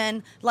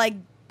religion, like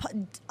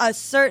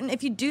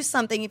if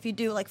you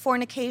do like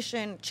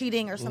fornication,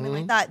 cheating, or something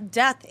like that,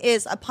 death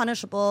is a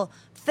punishable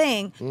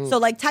thing. So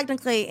like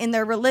technically in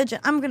their religion,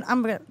 I'm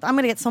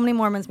gonna get so many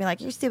Mormons be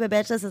like, "You're stupid,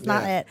 bitch. This is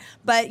not Yeah. it."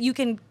 But you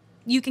can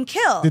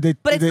kill, Did they-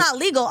 but did it's they- not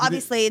legal, did they-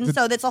 obviously. And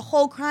so it's a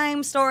whole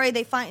crime story.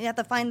 You have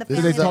to find the Did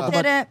family they that talk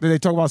did it. Did they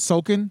talk about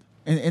soaking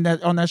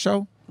on that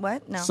show?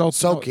 What? No.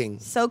 Soaking.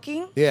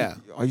 Soaking? Yeah.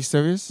 Are you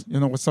serious? You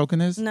know what soaking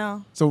is?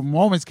 No. So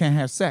Mormons can't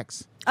have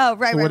sex. Oh,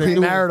 right, So right, what they right.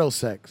 do- Premarital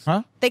sex.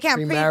 Huh? They can't.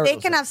 They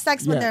Premarital can have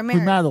sex when Yeah, they're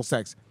married. premarital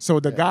sex. So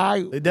the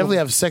guy, They definitely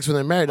have sex when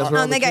they're married. That's where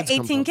all And the they got kids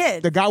come 18 from.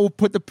 kids. the guy will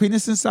put the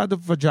penis inside the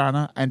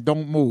vagina and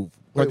don't move.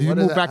 But Wait, you what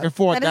is move that? back and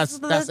forth. That is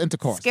That's the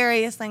intercourse.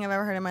 scariest thing I've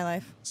ever heard in my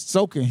life.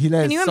 Soaking. He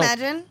let Can you it soak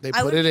imagine? They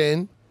I put would- it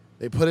in.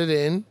 They put it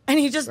in. And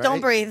you just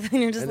don't Right. breathe.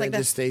 And you're just And like then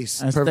this. just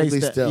stays and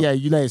perfectly stays still. Yeah,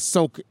 you let it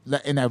soak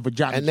in that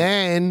vagina. And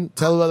then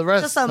tell about the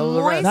rest. Just a Tell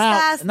the rest. moist- now,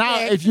 ass now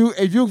dick.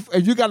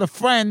 if you got a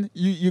friend,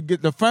 you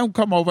get the friend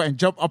come over and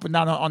jump up and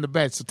down on the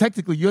bed. So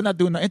technically, you're not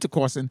doing the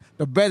intercoursing.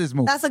 The bed is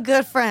moving. That's a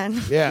good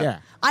friend. Yeah. Yeah.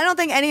 I don't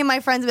think any of my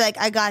friends would be like,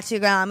 I got you,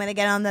 girl. I'm going to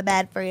get on the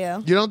bed for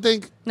you. You don't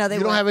think? No, they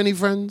You don't would. have any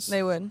friends?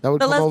 They would. That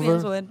would the come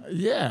lesbians over? would.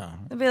 Yeah.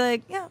 They'd be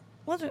like, yeah,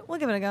 we'll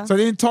give it a go. So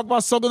they didn't talk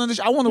about soaking on the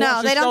show. I want to watch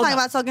No, this they don't show talk now.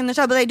 about soaking in the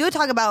show, but they do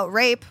talk about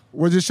rape.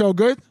 Was the show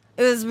good?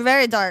 It was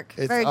very dark.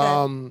 It's very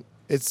good.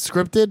 it's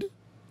scripted,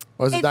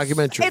 or is it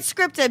documentary? It's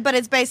scripted, but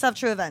it's based off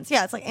true events.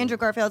 Yeah, it's like Andrew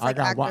Garfield's I like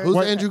got actor. one. Who's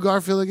What- Andrew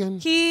Garfield again?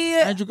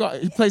 He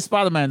He plays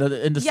Spider-Man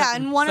in the yeah,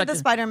 second, in one of the second-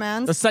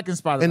 Spider-Mans. The second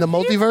Spider-Man. In the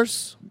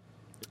multiverse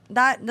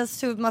That's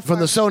two of my from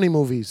the favorites. Sony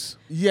movies.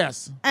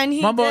 Yes. And he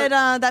Remember- did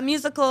that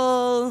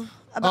musical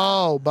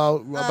about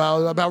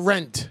About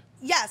Rent.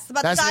 yes,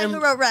 about That's the guy him? who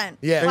wrote Rent.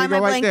 Yeah. Why There am you I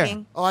go, right there.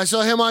 blanking? Oh, I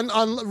saw him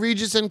on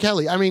Regis and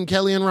Kelly. I mean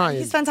Kelly and Ryan.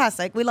 He's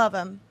fantastic. We love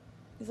him.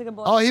 He's a good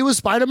boy. Oh, he was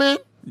Spider Man.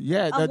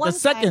 Yeah, On the one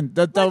second,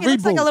 side. the Look, he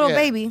looks like reboot. a little Yeah.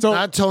 baby. So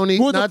Not Tony-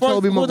 who was the not first-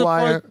 Tobey who was the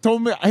Maguire.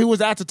 first- he was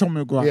after Tobey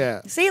Maguire.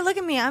 Yeah. See, look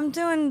at me. I'm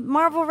doing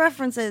Marvel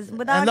references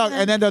without. And look,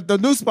 even- and then the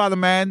new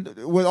Spider-Man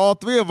with all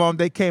three of them,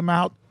 they came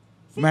out.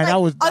 See, Man, like-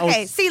 that was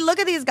okay. See, look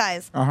at these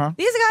guys. Uh-huh.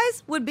 These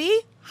guys would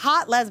be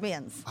hot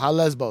lesbians. Hot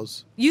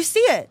Lesbos. You see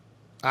it.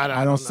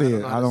 I don't see it.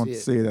 know I how to don't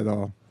see it at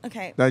all.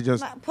 Okay. That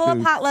just- pull up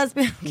dude. hot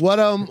lesbian. What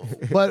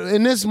but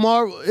in this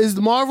is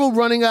Marvel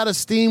running out of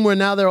steam where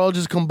now they're all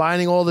just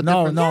combining all the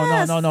No, different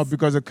Yes.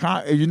 because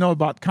you know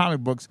about comic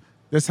books.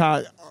 That's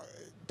how.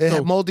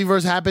 So-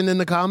 multiverse happened in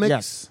the comics?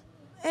 Yes.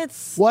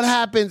 It's What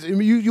happens?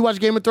 You watch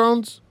Game of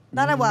Thrones?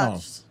 that I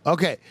watched.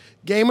 Okay.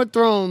 Game of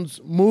Thrones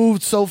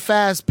moved so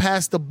fast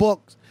past the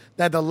books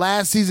that the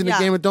last season Yeah. of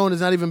Game of Thrones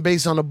is not even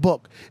based on a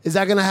book. Is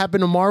that going to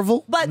happen to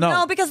Marvel? But No.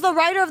 no, because the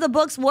writer of the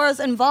books was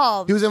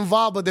involved. He was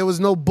involved, but there was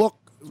no book.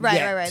 Right,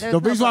 yet. right. There's The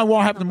no reason why it book.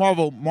 won't happen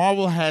to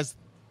Marvel has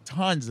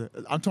tons.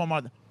 I'm talking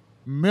about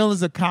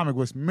millions of comic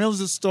books,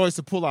 millions of stories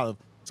to pull out of.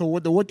 So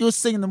what you're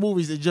seeing in the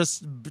movies is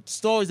just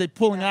stories they're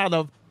pulling out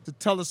of to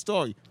tell a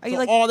story. Are you So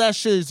like- all that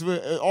shit is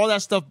all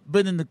that stuff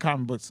been in the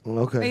comic books.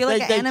 Okay. Are you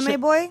like They an anime check-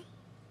 boy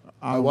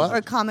what? or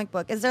a comic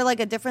book? Is there like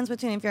a difference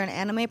between if you're an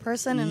anime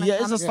person and Yeah, a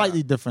it's a comic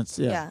slightly difference.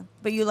 Yeah. Yeah,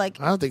 but you like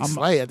I don't think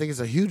slight. I think it's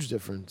a huge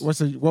difference.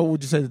 What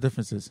would you say the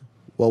difference is?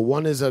 Well,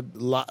 one is a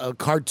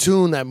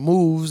cartoon that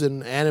moves,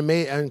 and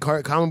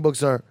comic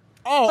books are.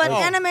 Oh, But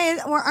anime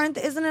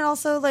isn't it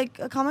also like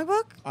a comic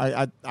book? I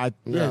yeah.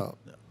 No,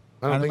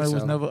 I don't Anime think so.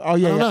 was never. Oh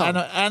yeah, I don't yeah. know.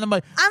 Anime.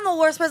 I'm the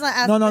worst person to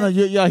ask. No.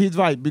 this. Yeah, he's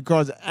right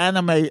because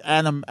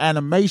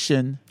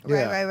animation Yeah.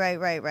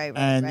 Right.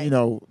 and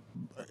right.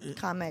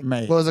 Comic.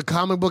 made. Well, is a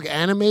comic book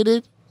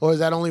animated, or is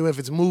that only if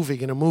it's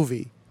moving in a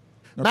movie?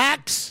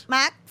 Max,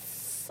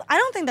 Max. I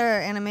don't think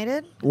they're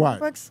animated. What?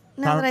 Books.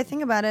 Now Com- that I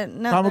think about it,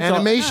 no. comic they're book-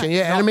 animation. not.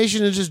 Yeah,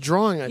 animation is just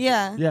drawing. I think.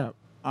 Yeah.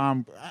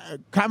 Yeah.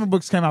 Comic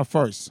books came out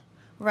first.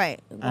 Right.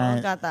 Well,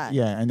 And- got that.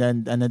 Yeah, and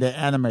then they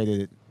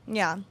animated it.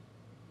 Yeah.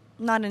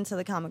 not into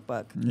the comic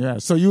book. Yeah.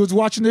 So you was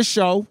watching this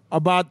show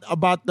about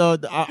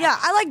the Yeah,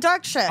 I like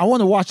dark shit. I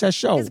want to watch that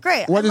show. It's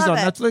great. What I is it love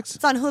on it. Netflix?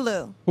 It's on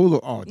Hulu. Hulu.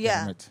 Oh,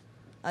 Yeah. damn it.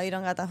 Oh, you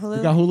don't got the Hulu?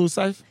 You got Hulu,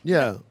 Safe?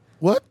 Yeah.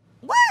 What?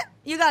 What?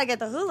 You gotta get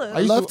the Hulu. I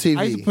used love to,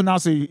 I used TV. to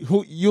pronounce it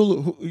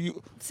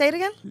Say it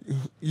again.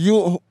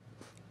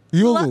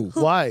 Hulu.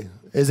 Why?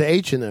 There's an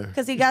H in there.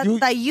 Because he got You-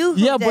 that you.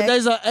 Yeah, but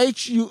there's a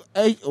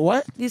H-U-A,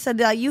 what? You said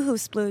that you-hoo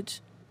splooge.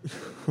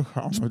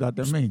 I don't know what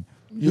that mean.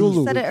 You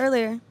Hulu. said it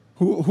earlier.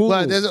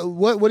 Hulu.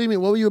 What? What do you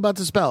mean? What were you about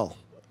to spell?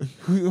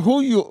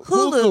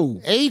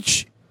 Hulu.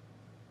 H?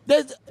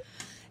 There's,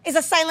 It's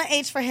a silent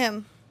H for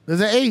him.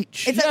 There's an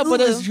H. It's yeah, a but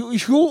there's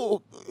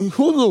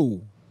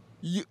Hulu.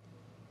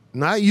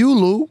 Not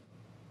Yulu.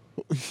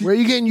 Where are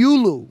you getting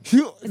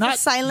Yulu? Not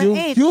silent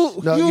H.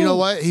 No, you know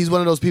what? He's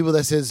one of those people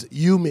that says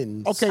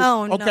humans. Okay.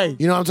 Oh, no. Okay.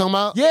 You know what I'm talking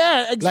about?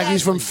 Yeah, exactly. Like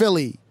he's from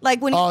Philly.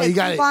 Like when you Oh, say you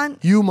got coupon.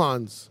 it.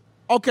 Humans.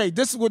 Okay,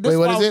 this is what this Wait,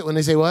 what why- is it when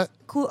they say what?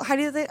 How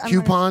do you say it?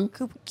 Coupon?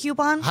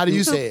 Coupon? How do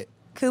you say it?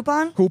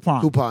 Coupon?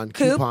 Coupon. Coupon.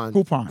 Coop? Coupon.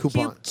 Coupon.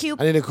 Coupon. Cu-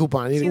 I need a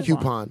coupon. I need a Coupon.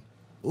 coupon.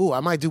 Ooh,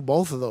 I might do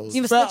both of those.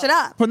 You switch it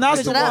up.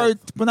 Pronounce Switch the it up. word.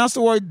 Pronounce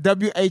the word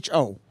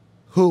WHO.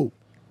 Who?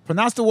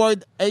 Pronounce the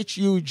word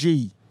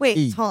HUG.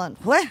 Wait, hold on.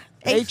 What?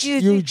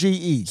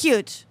 HUGE.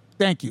 Huge.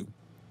 Thank you.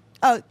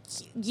 Oh,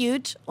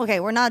 huge. Okay,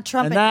 we're not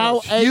Trump. And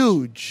now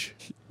Huge.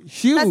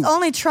 huge. That's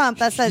only Trump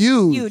that says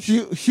Huge.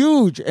 huge.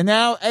 Huge. And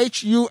now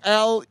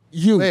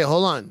HULU. Wait,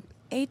 hold on.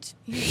 H.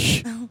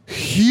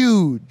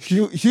 Huge.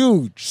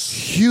 Huge.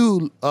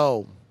 Huge.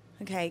 Oh.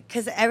 Okay,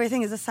 because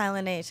everything is a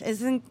silent H.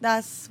 Isn't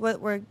that's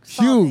what we're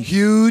solving?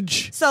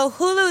 Huge. So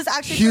Hulu is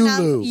actually Hulu.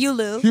 pronounced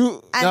Yulu.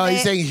 Hu- and No, they-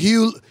 he's saying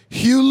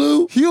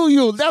Hulu.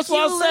 Hulu. That's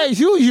what I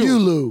say.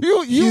 Hulu.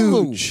 Hulu.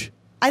 Huge.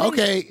 I think-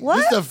 Okay, What?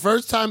 this is the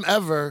first time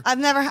ever. I've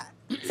never.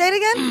 Say it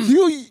again.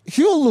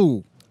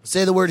 Hulu.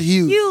 Say the word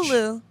huge.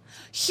 Hulu.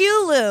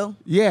 Hulu.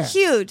 Yeah.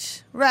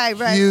 Huge. Right.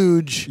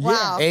 Huge.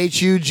 Wow.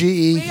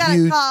 H-U-G-E. We gotta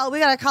Huge. call. We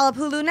gotta call up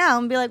Hulu now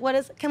and be like, "What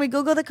is? Can we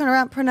Google the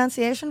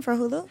pronunciation for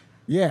Hulu?"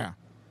 Yeah.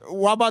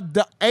 What about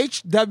the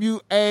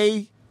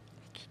HWA?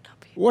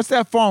 What's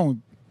that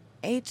phone?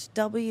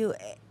 HWA.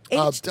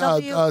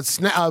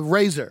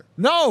 Razor.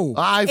 No.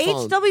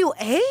 iPhone.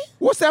 HWA.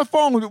 What's that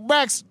phone,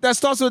 Max, that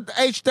starts with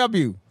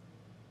HW?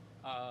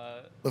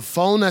 The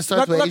phone that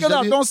starts Look with it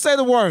up. HW? Don't say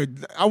the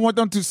word. I want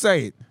them to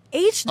say it.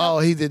 HW. Oh,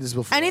 he did this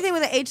before. Anything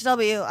with an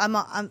HW,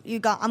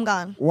 I'm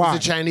gone. Why?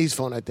 It's a Chinese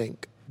phone, I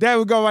think. There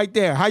we go right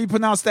there. How you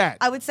pronounce that?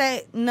 I would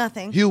say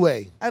nothing.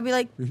 Huawei. I'd be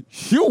like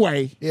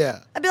Huawei. Yeah.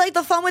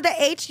 the phone with the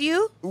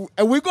HU.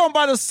 And we're going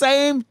by the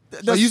same.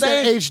 So you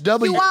said HW.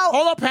 Huawei.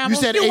 Hold up, Pamela. You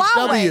said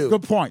Huawei. HW.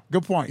 Good point.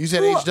 Good point. You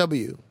said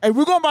HW. And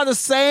we're going by the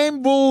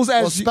same rules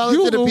as Well, spell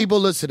it to the Hulu. people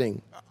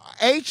listening.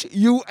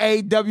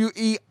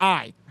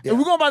 HUAWEI. Yeah. And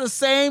we're going by the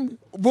same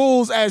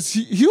rules as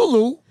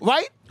Hulu,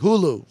 right?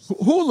 Hulu.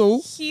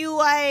 Hulu.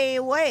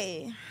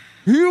 Huawei.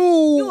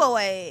 Hugh.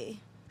 Huawei.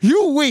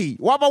 Huawei.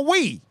 What about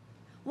we?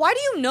 Why do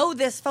you know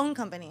this phone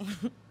company?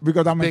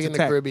 Because I'm Big into in the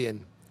tech.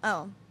 Caribbean.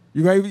 Oh,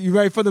 You ready? You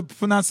ready for the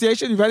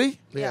pronunciation? You ready?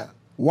 Yeah.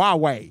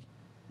 Huawei.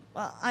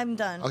 well, I'm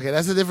done. Okay,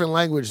 that's a different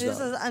language, This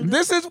though. is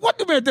This is what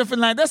do you mean a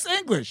different language? That's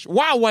English.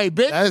 Huawei,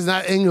 bitch. That is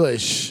not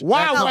English. Wow.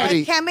 That no,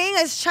 company- like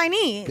Camming is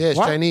Chinese. Yeah, it's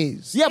What?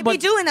 Chinese. Yeah, They but be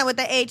doing that with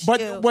the HU.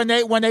 but when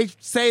they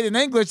say it in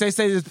English, they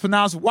say it's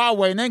pronounced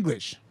Huawei in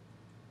English.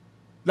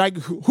 Like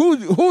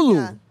Hulu.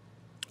 Yeah.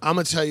 I'm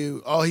going to tell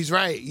you. Oh, he's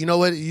right. You know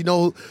what? You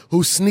know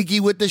who's sneaky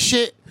with the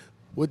shit?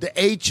 With the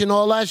H and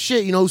all that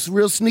shit. You know who's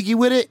real sneaky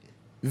with it?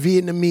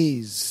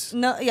 Vietnamese.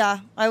 No, yeah,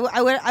 I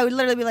would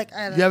literally be like,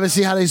 I don't You ever know.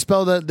 see how they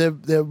spell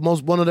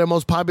one of their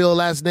most popular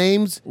last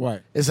names?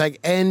 What? It's like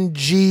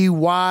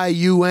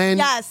N-G-Y-U-N.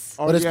 Yes.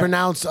 But it's yeah.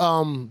 pronounced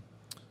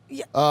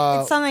Yeah,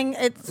 it's something.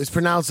 it's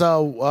pronounced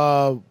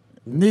Negro.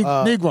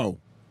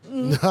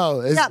 no,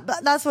 it's Yeah,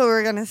 but that's what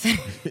we're gonna say.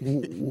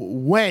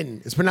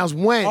 when. It's pronounced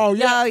when. Oh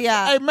yeah, Oh,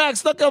 yeah. Hey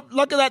Max, look at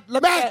that.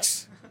 Look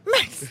Max.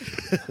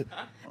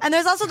 And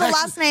there's also the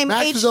last name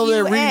Max was over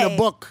there reading HUA. a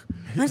book.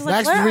 Max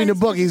Max was reading a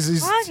book.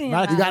 He's talking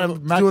Max, you got about?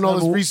 him doing all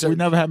this never- research. We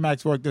never had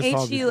Max work this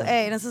hard. HUA. before.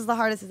 And this is the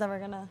hardest he's ever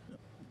gonna.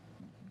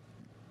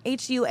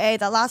 HUA.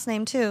 That last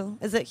name too.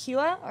 Is it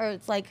Hua or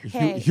it's like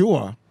hey?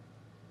 Hua.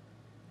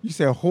 You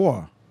said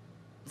whore.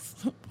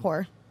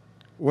 Whore.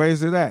 Where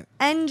is it at?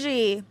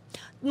 NG.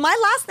 My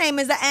last name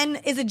is a N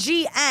is a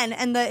GN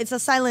and it's a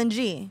silent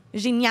G.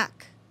 Gignac.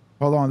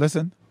 Hold on,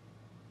 listen.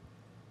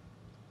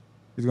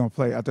 He's gonna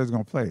play. I thought he was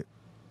gonna play it.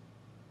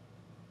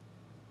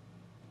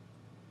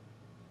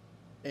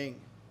 Ing.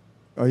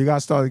 Oh, you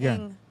gotta start again.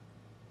 Ing.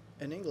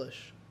 In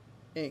English.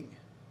 Ing.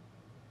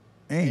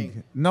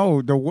 Ing.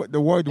 No, the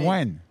word Ing.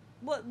 when.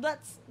 Well,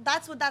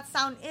 that's what that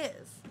sound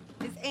is.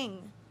 It's ing.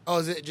 Oh,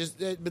 is it just?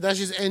 But that's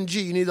just NG.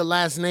 You need the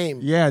last name.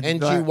 Yeah,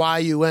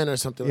 NGYUN or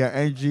something. Yeah,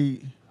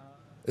 NG.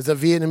 It's a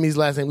Vietnamese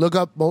last name. Look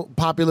up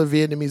popular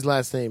Vietnamese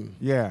last name.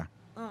 Yeah.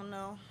 Oh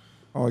no.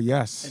 Oh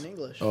yes. In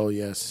English. Oh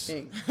yes.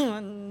 Ing. Oh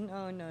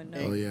no.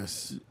 Oh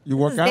yes. You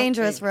This work is out?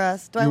 dangerous for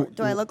us. Do I You-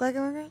 do I look like a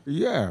worker?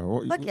 Yeah.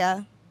 Fuck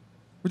yeah.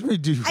 What do you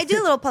mean? Do you I do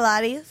a little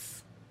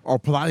Pilates. Oh,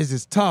 Pilates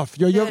is tough.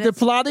 Yo, you ever did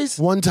Pilates?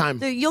 One time.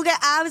 Dude, you'll get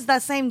abs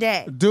that same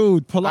day.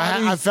 Dude,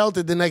 Pilates. I felt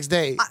it the next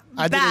day.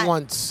 I did bad. it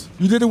once.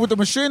 You did it with the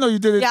machine or you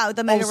did it Yeah, with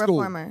the Mega old school?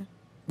 Reformer.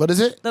 What is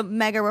it? The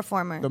Mega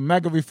Reformer. The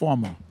Mega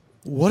Reformer.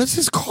 What is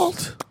this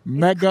called?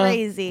 Mega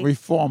crazy.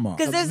 Reformer.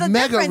 Because there's a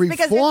Mega difference.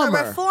 Because there's a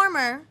Reformer.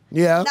 reformer.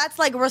 Yeah. That's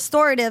like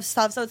restorative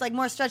stuff, so it's like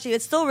more stretchy.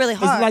 It's still really Is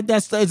hard. it like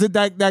that? Is it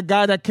that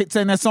guy that kept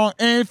saying that song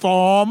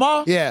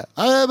Informer? Yeah.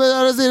 What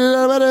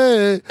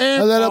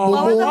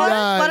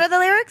are the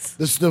lyrics?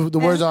 The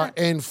words are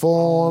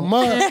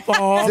informer.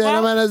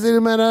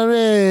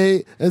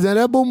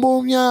 Boom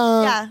boom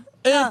yeah.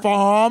 Yeah.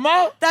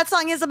 Informer. That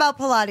song is about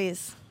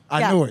Pilates. I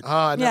Yeah. knew it. Oh,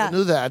 I never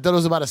knew that. I thought it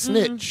was about a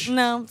snitch.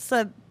 No, it's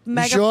a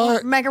Mega,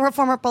 sure? Mega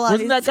Reformer Pilates.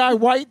 Wasn't that guy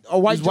white? A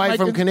white He's white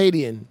from Jamaican?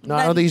 Canadian. No,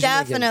 I don't think he's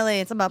Jamaican. Definitely,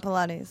 it's about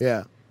Pilates.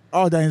 Yeah.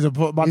 Oh, then he's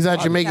about He's not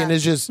Jamaican. Yeah.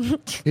 It's just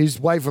he's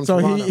white from So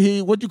Toronto.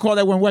 he what do you call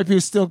that when white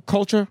people steal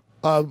culture?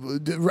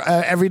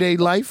 Everyday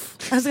life.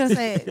 I was gonna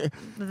say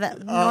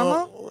that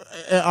normal.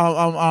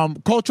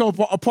 Cultural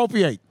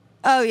appropriate.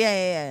 Oh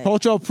yeah.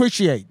 Cultural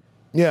appreciate.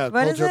 Yeah,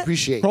 What is culture it?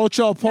 appreciate.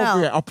 Culture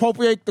appropriate. No.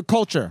 Appropriate the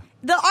culture.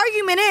 The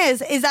argument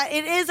is that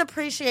it is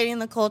appreciating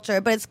the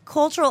culture, but it's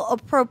cultural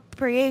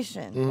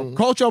appropriation.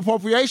 Cultural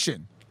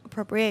appropriation.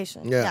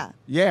 Appropriation. Yeah. Yeah.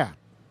 Yeah.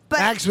 But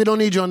Max, we don't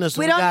need you on this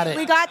one. we don't. got it.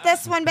 We got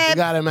this one, We babe.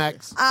 got it,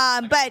 Max.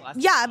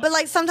 But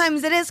like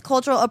sometimes it is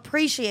cultural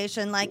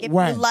appreciation. Like if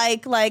When? you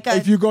like a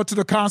If you go to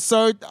the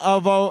concert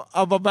of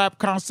a rap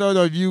concert,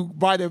 or if you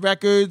buy the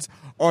records,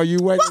 or you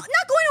went, well,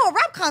 not going to a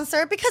rap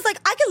concert because like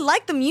I can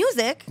like the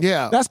music.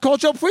 Yeah. that's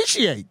cultural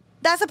appreciate.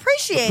 That's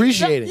appreciating.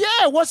 Appreciate it.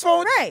 Yeah, what's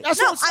wrong? Right. That's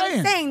no, what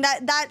I'm saying.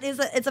 that is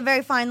it's a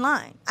very fine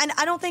line. And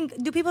I don't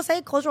think do people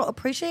say cultural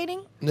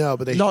appreciating? No,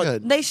 but they No.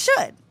 should. They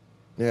should.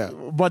 Yeah.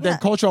 But then Yeah.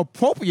 cultural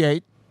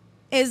appropriate.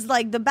 Is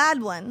like the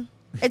bad one.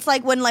 It's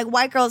like when like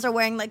white girls are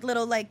wearing like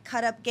little like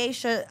cut up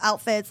geisha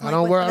outfits. I Like,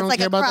 don't with, wear. I it's don't like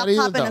care a about crop that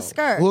either. top and Though. a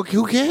skirt.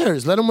 Who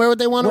cares? Let them wear what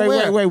they want to Wait,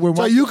 wear. wait,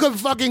 So what- you could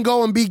fucking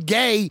go and be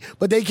gay,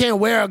 but they can't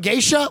wear a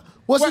geisha.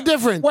 What's the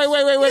difference? Wait. You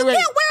can't wear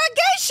a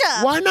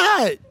geisha. Why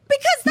not?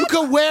 Because You that's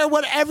could wear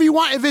whatever you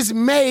want. If it's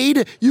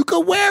made, you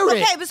could wear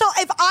it. okay. But so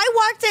if I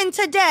walked in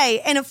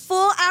today in a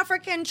full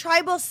African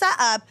tribal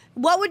setup,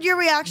 what would your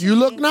reaction? You be?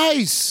 look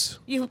nice.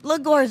 You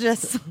look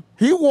gorgeous.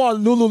 He wore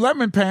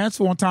Lululemon pants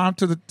one time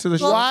to the show.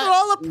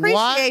 Cultural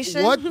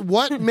appreciation.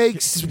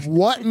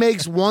 What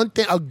makes one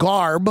thing a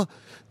garb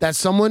that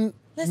someone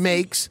Listen.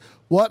 makes?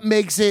 What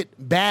makes it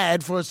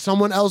bad for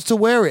someone else to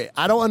wear it?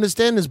 I don't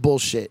understand this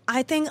bullshit.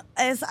 I think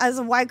as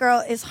a white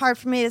girl, it's hard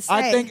for me to say.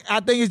 I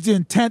think it's the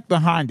intent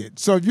behind it.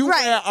 So if you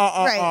Right, wear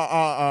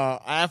right.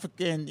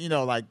 African,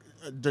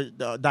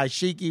 the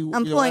daishiki,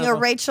 I'm pulling a whatever.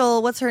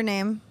 Rachel. What's her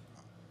name?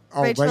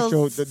 Oh, Rachel's-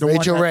 Rachel, the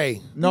Rachel one that-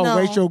 Ray. No,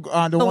 Rachel,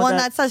 the one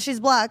that says she's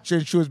black. she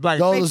was black.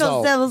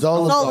 Dolezal.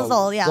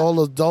 Dolezal, yeah.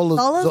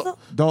 Dolezal.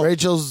 Dol-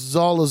 Rachel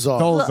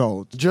Zolazal.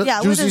 Dolezal. Yeah,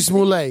 with Juicy a-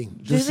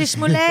 Smollett. Juicy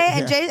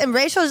Smollett and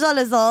Rachel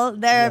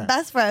Dolezal, they're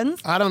best friends.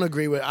 I don't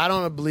agree with. I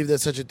don't believe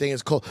there's such a thing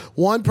as cold.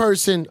 One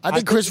person. I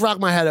think Chris Rock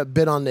might have a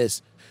bit on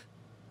this.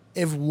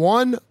 If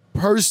one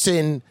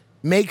person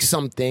makes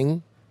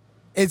something,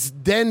 it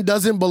then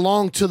doesn't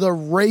belong to the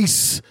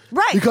race,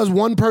 Right. Because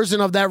one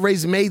person of that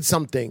race made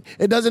something.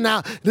 It doesn't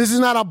now. This is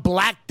not a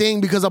black thing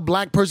because a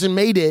black person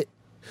made it.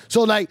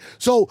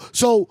 So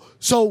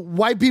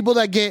white people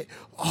that get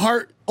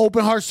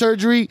open heart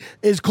surgery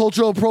is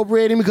cultural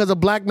appropriating because a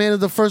black man is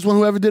the first one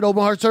who ever did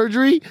open heart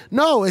surgery.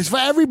 No, it's for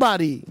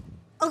everybody.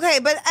 Okay,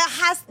 but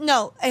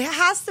it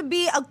has to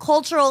be a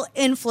cultural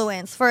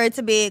influence for it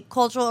to be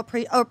cultural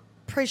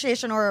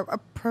appreciation or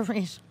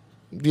appropriation.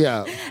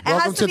 Yeah. It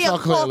Welcome has to be a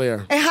Talk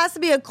Earlier. It has to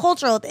be a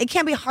cultural. It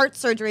can't be heart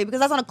surgery because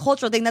that's not a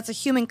cultural thing. That's a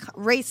human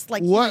race.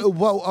 Like What?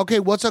 human- Okay.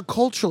 What's a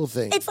cultural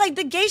thing? It's like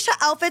the geisha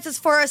outfits is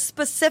for a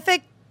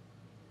specific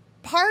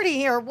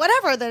party or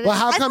whatever. That Well,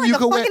 how I come sound you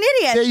like a could wear?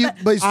 fucking idiot?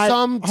 But I-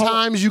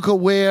 sometimes you could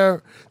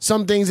wear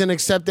some things and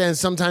accept it, and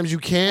sometimes you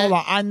can't. Hold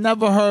on, I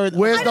never heard.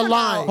 Where's I the don't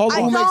line? know. Hold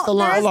Who on. makes the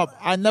line? Hold up,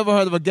 I never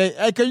heard of a gay.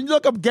 Hey, can you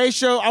look up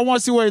geisha? I want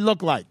to see what it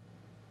look like.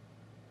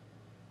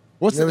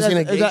 What's You ever seen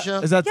a is that- geisha?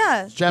 Is that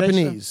Yeah.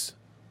 Japanese.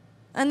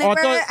 And they Oh, I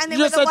wear thought, and they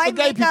you wear just the said white for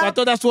gay people. I makeup.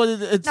 thought that's what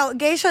it's. No,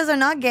 geishas are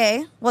not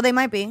gay. Well, they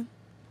might be.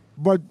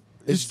 But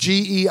It's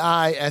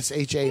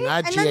GEISHA,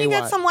 not And then you GAY.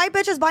 get some white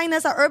bitches buying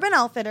this at Urban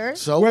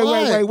Outfitters. So wait,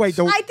 what? wait.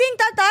 I think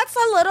that's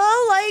a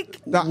little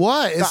like.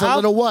 What? It's a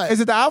little what? Is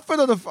it the outfit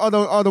or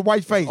the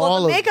white face? Well,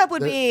 All the of makeup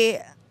would the- be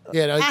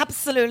Yeah.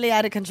 absolutely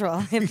out of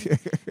control.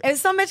 If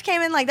some bitch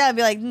came in like that, I'd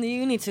be like,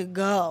 you need to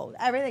go.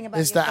 Everything about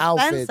It's you the is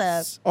expensive.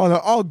 outfits.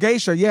 Oh,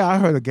 geisha. Yeah, I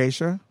heard of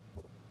geisha.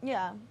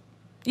 Yeah.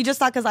 You just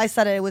thought because I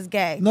said it was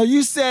gay. No,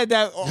 you said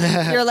that.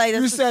 You're like, you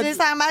this said is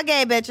talking about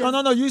gay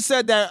bitches. no. You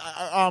said that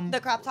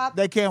The crop top?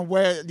 they can't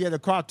wear the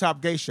crop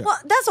top geisha. Well,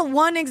 that's a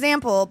one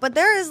example, but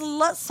there is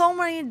so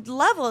many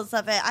levels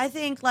of it. I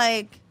think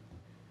like,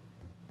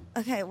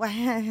 okay, why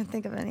I can't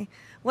think of any.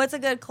 What's a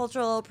good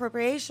cultural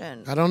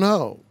appropriation? I don't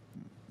know.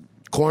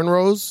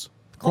 Cornrows?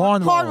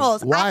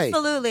 Cornrows. Why?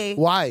 Absolutely.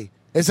 Why?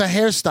 It's a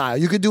hairstyle.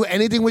 You could do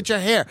anything with your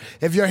hair.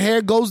 If your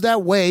hair goes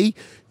that way,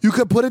 You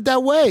could put it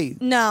that way.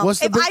 No. What's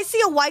the If big- I see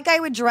a white guy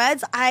with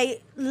dreads, I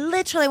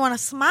literally want to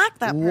smack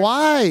that person.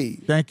 Why?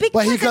 Thank you.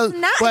 But he Because could,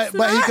 it's not- but, it's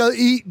but he not- could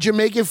eat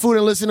Jamaican food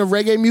and listen to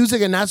reggae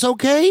music, and that's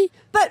okay.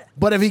 But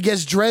But if he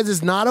gets dreads,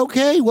 it's not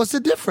okay. What's the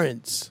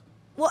difference?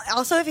 well,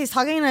 also if he's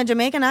talking in a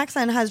Jamaican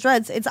accent and has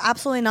dreads, it's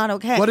absolutely not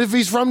okay. What if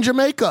he's from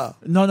Jamaica?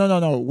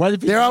 No. What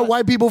if There are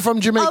white people from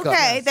Jamaica.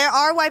 Okay, there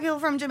are white people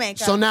from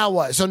Jamaica. So now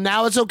what? So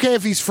now it's okay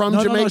if he's from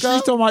No, Jamaica.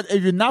 she's talking about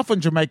if you're not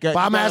from Jamaica. But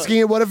I'm asking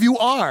you, what if you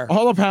are?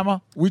 Hold up,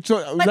 Hammer. But Let's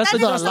then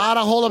There's a it's lot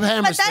of hold up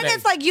hammers But then today.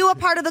 it's like you are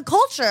part of the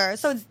culture,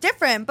 so it's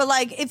different. But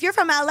like if you're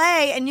from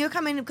LA and you're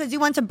coming because you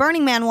went to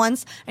Burning Man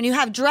once and you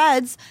have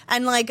dreads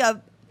and like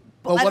a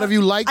But what if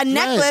you like a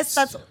necklace? dreads?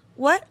 That's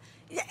what.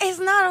 It's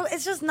not.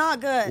 It's just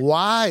not good.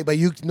 Why? But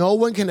no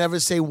one can ever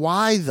say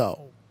why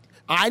though.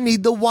 I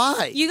need the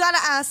why. You gotta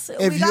ask. If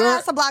We gotta you're-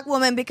 ask a black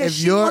woman because if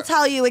she you're- will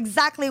tell you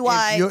exactly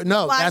why.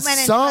 No, black that's men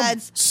in some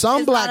dreads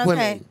some is black not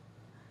women. okay.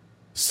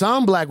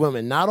 Some black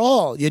women, not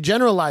all. You're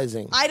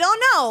generalizing. I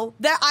don't know.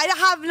 I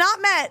have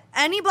not met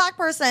any black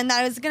person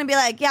that is gonna be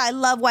like, yeah, I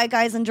love white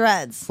guys and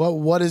dreads. But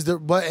what is the?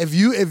 But if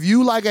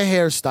you like a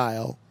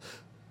hairstyle,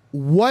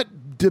 what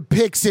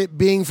depicts it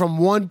being from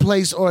one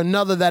place or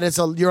another that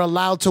you're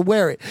allowed to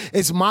wear it?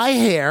 It's my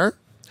hair.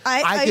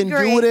 I can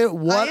agree. do with it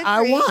what I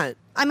agree. want.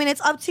 I mean,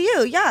 it's up to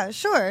you. Yeah,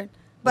 sure.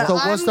 But So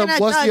I'm what's gonna the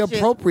judge you.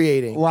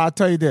 appropriating? Well, I'll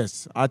tell you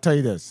this.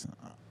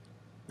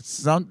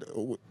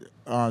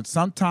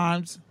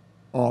 Sometimes,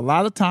 or a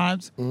lot of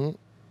times,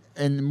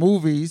 Mm-hmm. in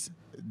movies,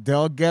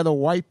 they'll get a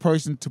white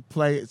person to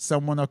play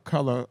someone of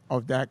color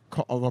of that.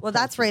 Well,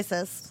 that's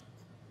racist.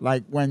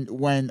 Like when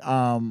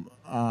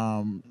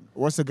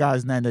what's the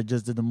guy's name that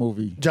just did the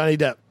movie? Johnny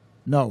Depp,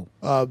 No,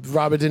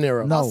 Robert De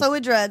Niro. No. Also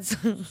with dreads.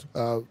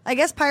 I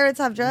guess pirates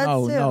have dreads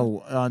too.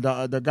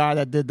 the guy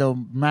that did the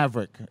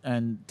Maverick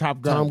and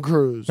Top Gun. Tom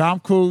Cruise. Tom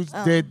Cruise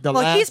did the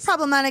Well, last. he's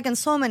problematic in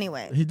so many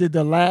ways. He did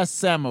the Last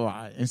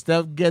Samurai instead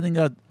of getting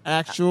an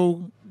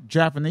actual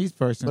Japanese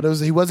person. But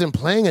he wasn't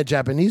playing a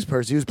Japanese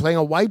person. He was playing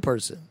a white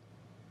person.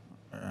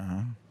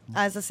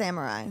 As a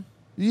samurai.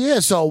 Yeah,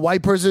 so a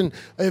white person.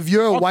 If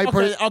you're a white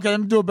person, Okay, let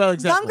me do a better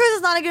example. Tom Cruise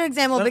is not a good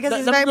example because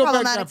he's Let me very do a better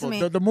problematic to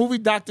example. me. The movie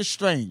Doctor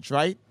Strange,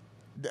 right?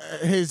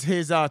 His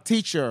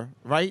teacher,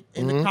 right,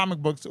 in Mm-hmm. the comic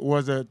books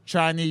was a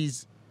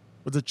Chinese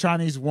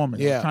woman,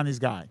 Yeah. a Chinese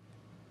guy,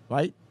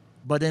 right?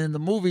 But then in the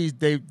movies,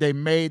 they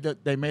made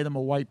him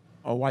a white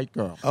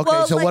girl. okay.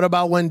 Well, so like- what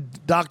about when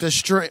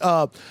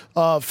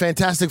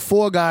Fantastic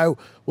Four guy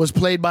was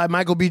played by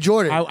Michael B.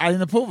 Jordan? I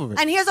didn't approve of it.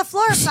 And here's a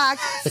Florida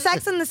fact: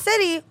 Sex in the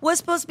City was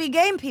supposed to be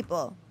gay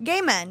people,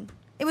 gay men.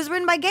 It was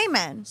written by gay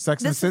men.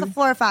 Sex and the This is City? a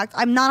Florida fact.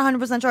 I'm not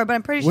 100% sure, but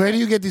I'm pretty sure. Where do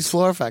you get these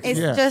floor facts? It's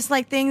from? Yeah. just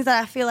like things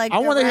that I feel like. I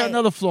want want to hear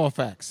another floor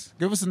facts.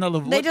 Give us another.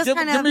 They just give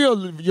kinda-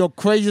 me your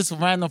craziest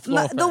random floor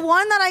fact. The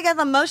one that I get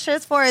the most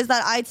shits for is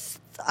that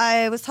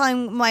I was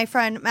telling my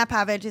friend Matt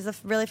Pavage, he's a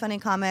really funny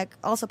comic,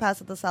 also passed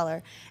at the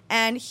cellar,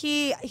 and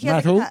he Matt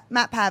has who?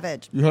 Matt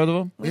Pavage. You heard of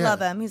him? We Yeah. love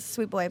him. He's a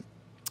sweet boy.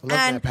 I love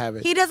and Matt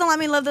Pavage. he doesn't let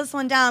me live this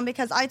one down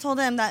because I told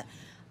him that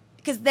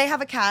because they have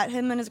a cat,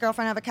 him and his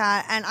girlfriend have a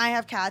cat, and I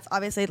have cats.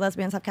 Obviously,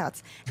 lesbians have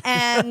cats,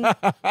 and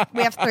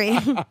we have 3.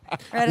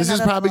 This is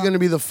probably going to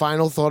be the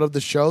final thought of the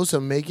show, so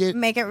make it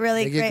really make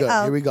it great. good.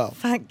 Oh, Here we go.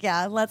 Fuck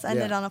yeah! Let's end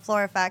Yeah. it on a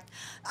floor fact.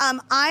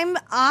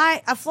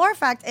 A floor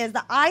fact is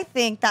that I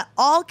think that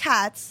all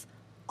cats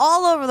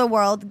all over the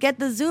world get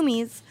the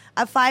zoomies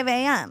at 5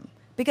 a.m.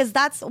 because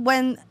that's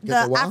when Get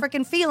the the what?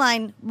 African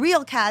feline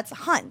real cats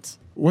hunt.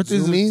 What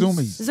is Zoomies?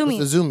 zoomies? Zoomies.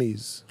 What's the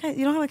zoomies? Okay,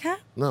 you don't have a cat?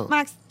 No.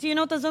 Max, do you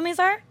know what the zoomies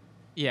are?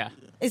 Yeah.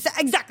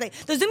 Exactly.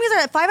 The zoomies are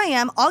at 5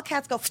 a.m. All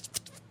cats go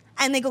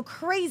and they go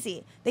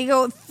crazy. They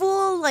go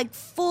full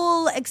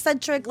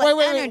eccentric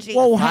energy.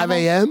 Whoa, 5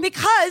 a.m.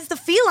 Because the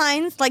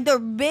felines, like the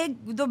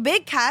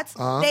big cats,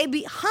 Uh-huh. they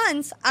be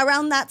hunts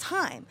around that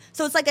time.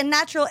 So it's like a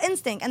natural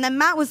instinct. And then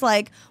Matt was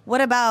like,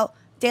 "What about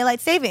daylight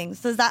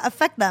savings? Does that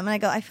affect them?" And I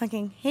go, "I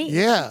fucking hate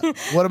you." Yeah.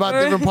 What about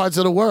different parts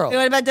of the world?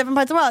 What about different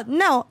parts of the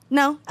world?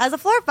 No. As a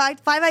floor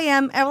fact, 5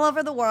 a.m. all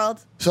over the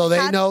world. So they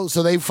cats, know.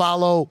 So they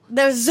follow.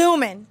 They're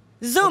zooming.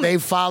 They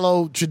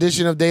follow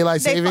tradition of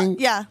daylight saving.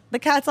 Yeah, the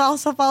cats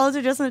also follow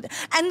tradition.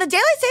 And the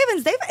daylight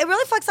savings, it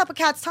really fucks up a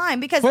cat's time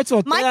because First of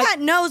all, my daylight- cat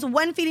knows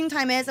when feeding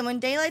time is, and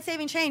when daylight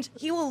saving change,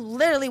 he will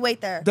literally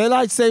wait there.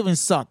 Daylight saving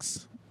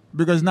sucks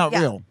because it's not Yeah.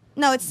 real.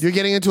 No, it's You're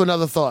getting into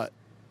another thought.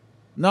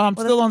 No, I'm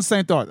still on the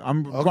same thought.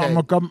 I'm Okay.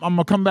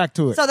 gonna come back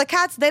to it. so the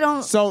cats they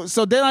don't So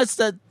daylight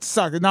suck.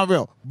 It's not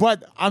real.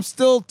 But I'm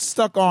still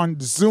stuck on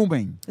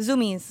zooming.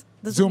 zoomies.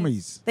 The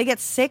Zoomies. They get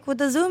sick with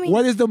the zooming.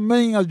 What is the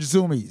meaning of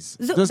zoomies?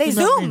 Just They give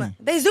me a zoom. meaning.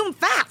 They zoom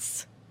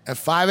fast. At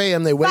 5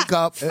 a.m. they wake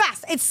up.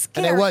 Fast. It's And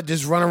scary. they what?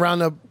 Just run around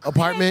the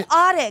apartment.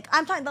 Chaotic.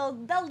 I'm talking.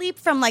 They'll leap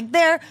from like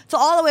there to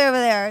all the way over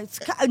there.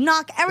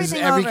 Knock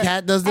everything every over.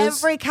 cat does this?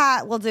 Every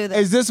cat will do this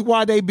Is this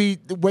why they be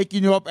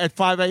waking you up at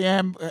 5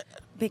 a.m.?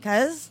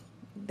 because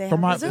they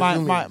My, have the my,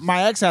 zoomies. my,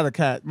 my ex had a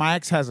cat. My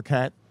ex has a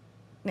cat.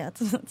 Yeah,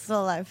 it's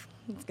still alive.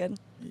 It's good.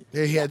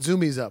 Yeah, he had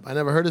zoomies up. I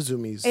never heard of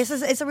zoomies.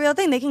 It's a real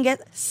thing. They can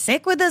get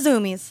sick with the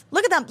zoomies.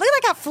 Look at them. Look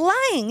at that cat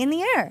flying in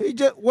the air. He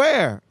just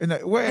where?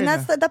 Where? And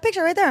that's the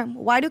picture right there.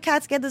 Why do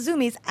cats get the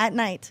zoomies at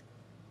night?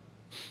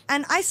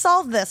 And I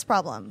solved this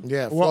problem.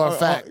 Yeah, for a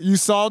fact. You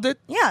solved it?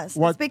 Yes.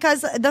 What? It's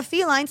because the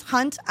felines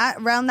hunt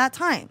around that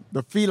time.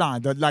 The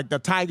feline, the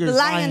tigers, The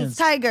lions,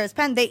 tigers,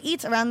 they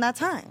eat around that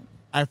time.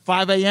 at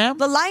 5 a.m.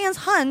 The lions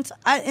hunt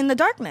in the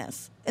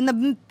darkness, in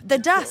the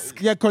dusk.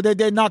 Yeah, because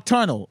they're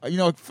nocturnal.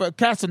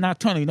 Cats are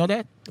nocturnal. You know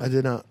that? I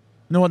did not.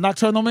 You know what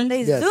nocturnal means?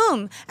 They Yes.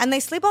 zoom, and they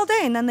sleep all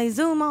day, and then they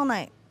zoom all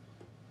night.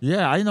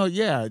 Yeah, I know.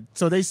 Yeah,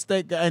 so they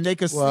stay and they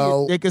can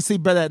Well- see. They can see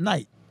better at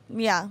night.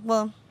 Yeah,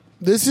 well,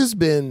 This has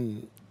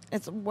been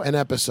it's an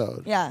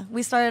episode. yeah.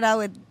 We started out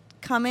with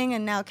coming,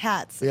 and now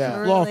cats. Yeah.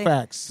 We're Law really-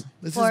 facts.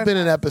 This Floor has been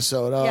an facts.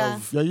 episode of Yeah.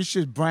 Yeah, you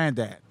should brand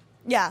that.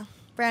 Yeah,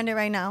 brand it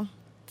right now.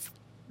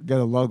 Get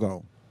a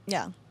logo.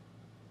 Yeah.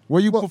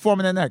 Where you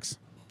performing at next?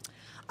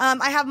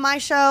 I have my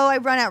show I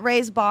run at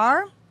Ray's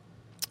Bar.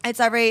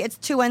 It's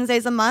 2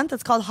 Wednesdays a month.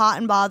 It's called Hot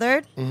and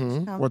Bothered.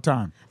 What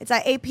time? It's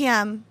at 8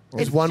 p.m.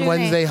 It's It's one June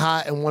Wednesday 8th.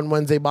 hot and one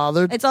Wednesday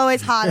bothered. It's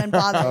always hot and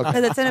bothered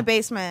because it's in a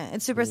basement.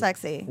 It's super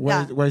sexy.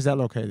 Where's that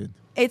located?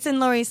 It's in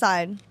Lower East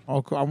Side.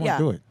 Oh, cool. I want to Yeah.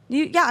 do it.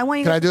 I want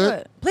you Can guys I do to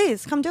it?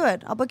 Please, come do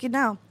it. I'll book you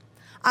now.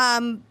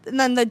 And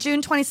then the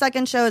June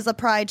 22nd show is a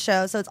Pride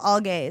show, so it's all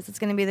gays. It's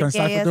going to be the Can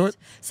Cypher gayest. do it?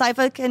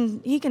 Cypher can.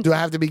 Do I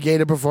have to be gay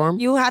to perform?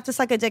 You have to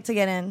suck a dick to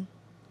get in.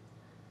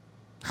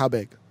 How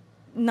big?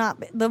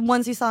 Not the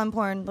ones you saw in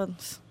porn,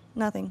 but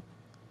nothing.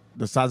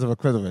 The size of a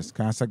clitoris.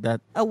 Can I suck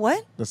that? A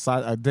what?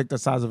 A dick the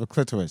size of a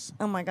clitoris.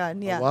 Oh my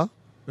God! Yeah. What?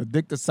 The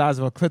dick the size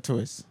of a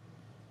clitoris.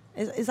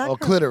 Is that Oh,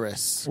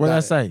 clitoris. What did Got I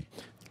it. say?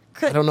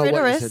 I don't know what you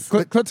clitoris?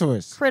 said.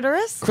 Clitoris.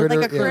 Clitoris?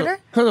 Critter, Like a yeah. critter?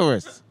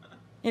 Clitoris.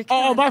 You're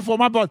Oh, kidding. my fault.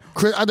 My fault.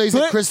 I thought you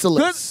said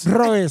chrysalis.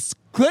 Clitoris.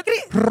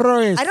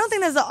 Clitoris. I don't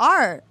think there's an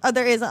R. Oh,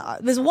 there is.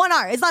 There's one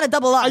R. It's not a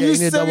double R. Are you you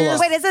need double serious?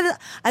 R. Wait, is it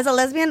as a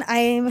lesbian?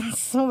 I'm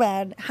so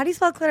bad. How do you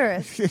spell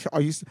clitoris?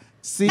 Are you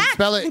see?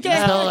 Spell it.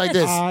 Okay. Spell it like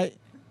this.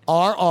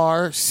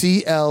 RRCLOR.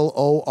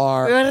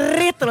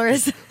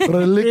 Clitoris.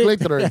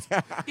 Clitoris.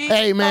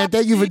 Hey man,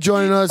 thank you for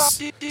joining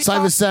us.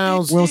 Cypher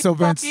Sounds. Will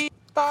Sylvans.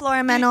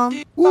 Flora Meno.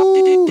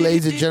 Woo,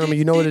 ladies and gentlemen,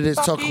 you know what it is.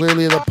 Talk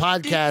Clearly, the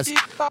podcast.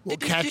 We'll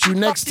catch you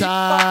next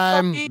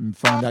time. And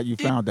found out you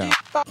found out.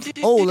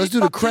 Oh, let's do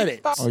the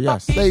credits. Oh,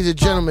 yes. Ladies and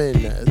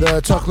gentlemen, the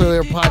Talk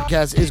Clearly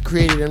podcast is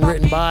created and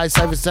written by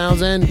Cypher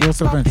Sounds and, Will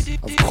Sylvans.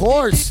 of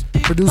course,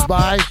 produced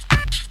by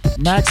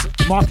Max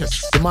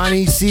Marcus.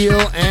 Damani Seal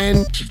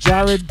and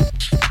Jared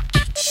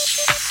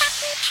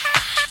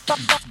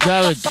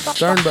Sternberg.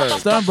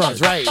 Sternberg.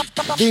 That's right.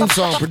 Theme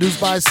song produced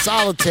by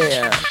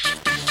Solitaire.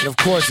 And of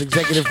course,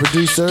 executive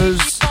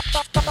producers,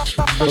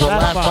 Little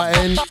Laugh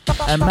Button,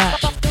 And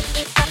Matt.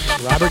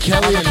 Robert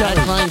Kelly, and Matt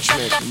Kelly.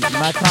 Kleinschmidt.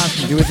 Matt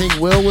Constantine. You would think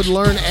Will would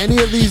learn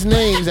any of these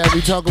names that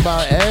we talk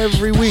about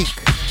every week.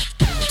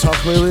 Talk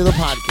Clearly, the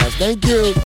podcast. Thank you.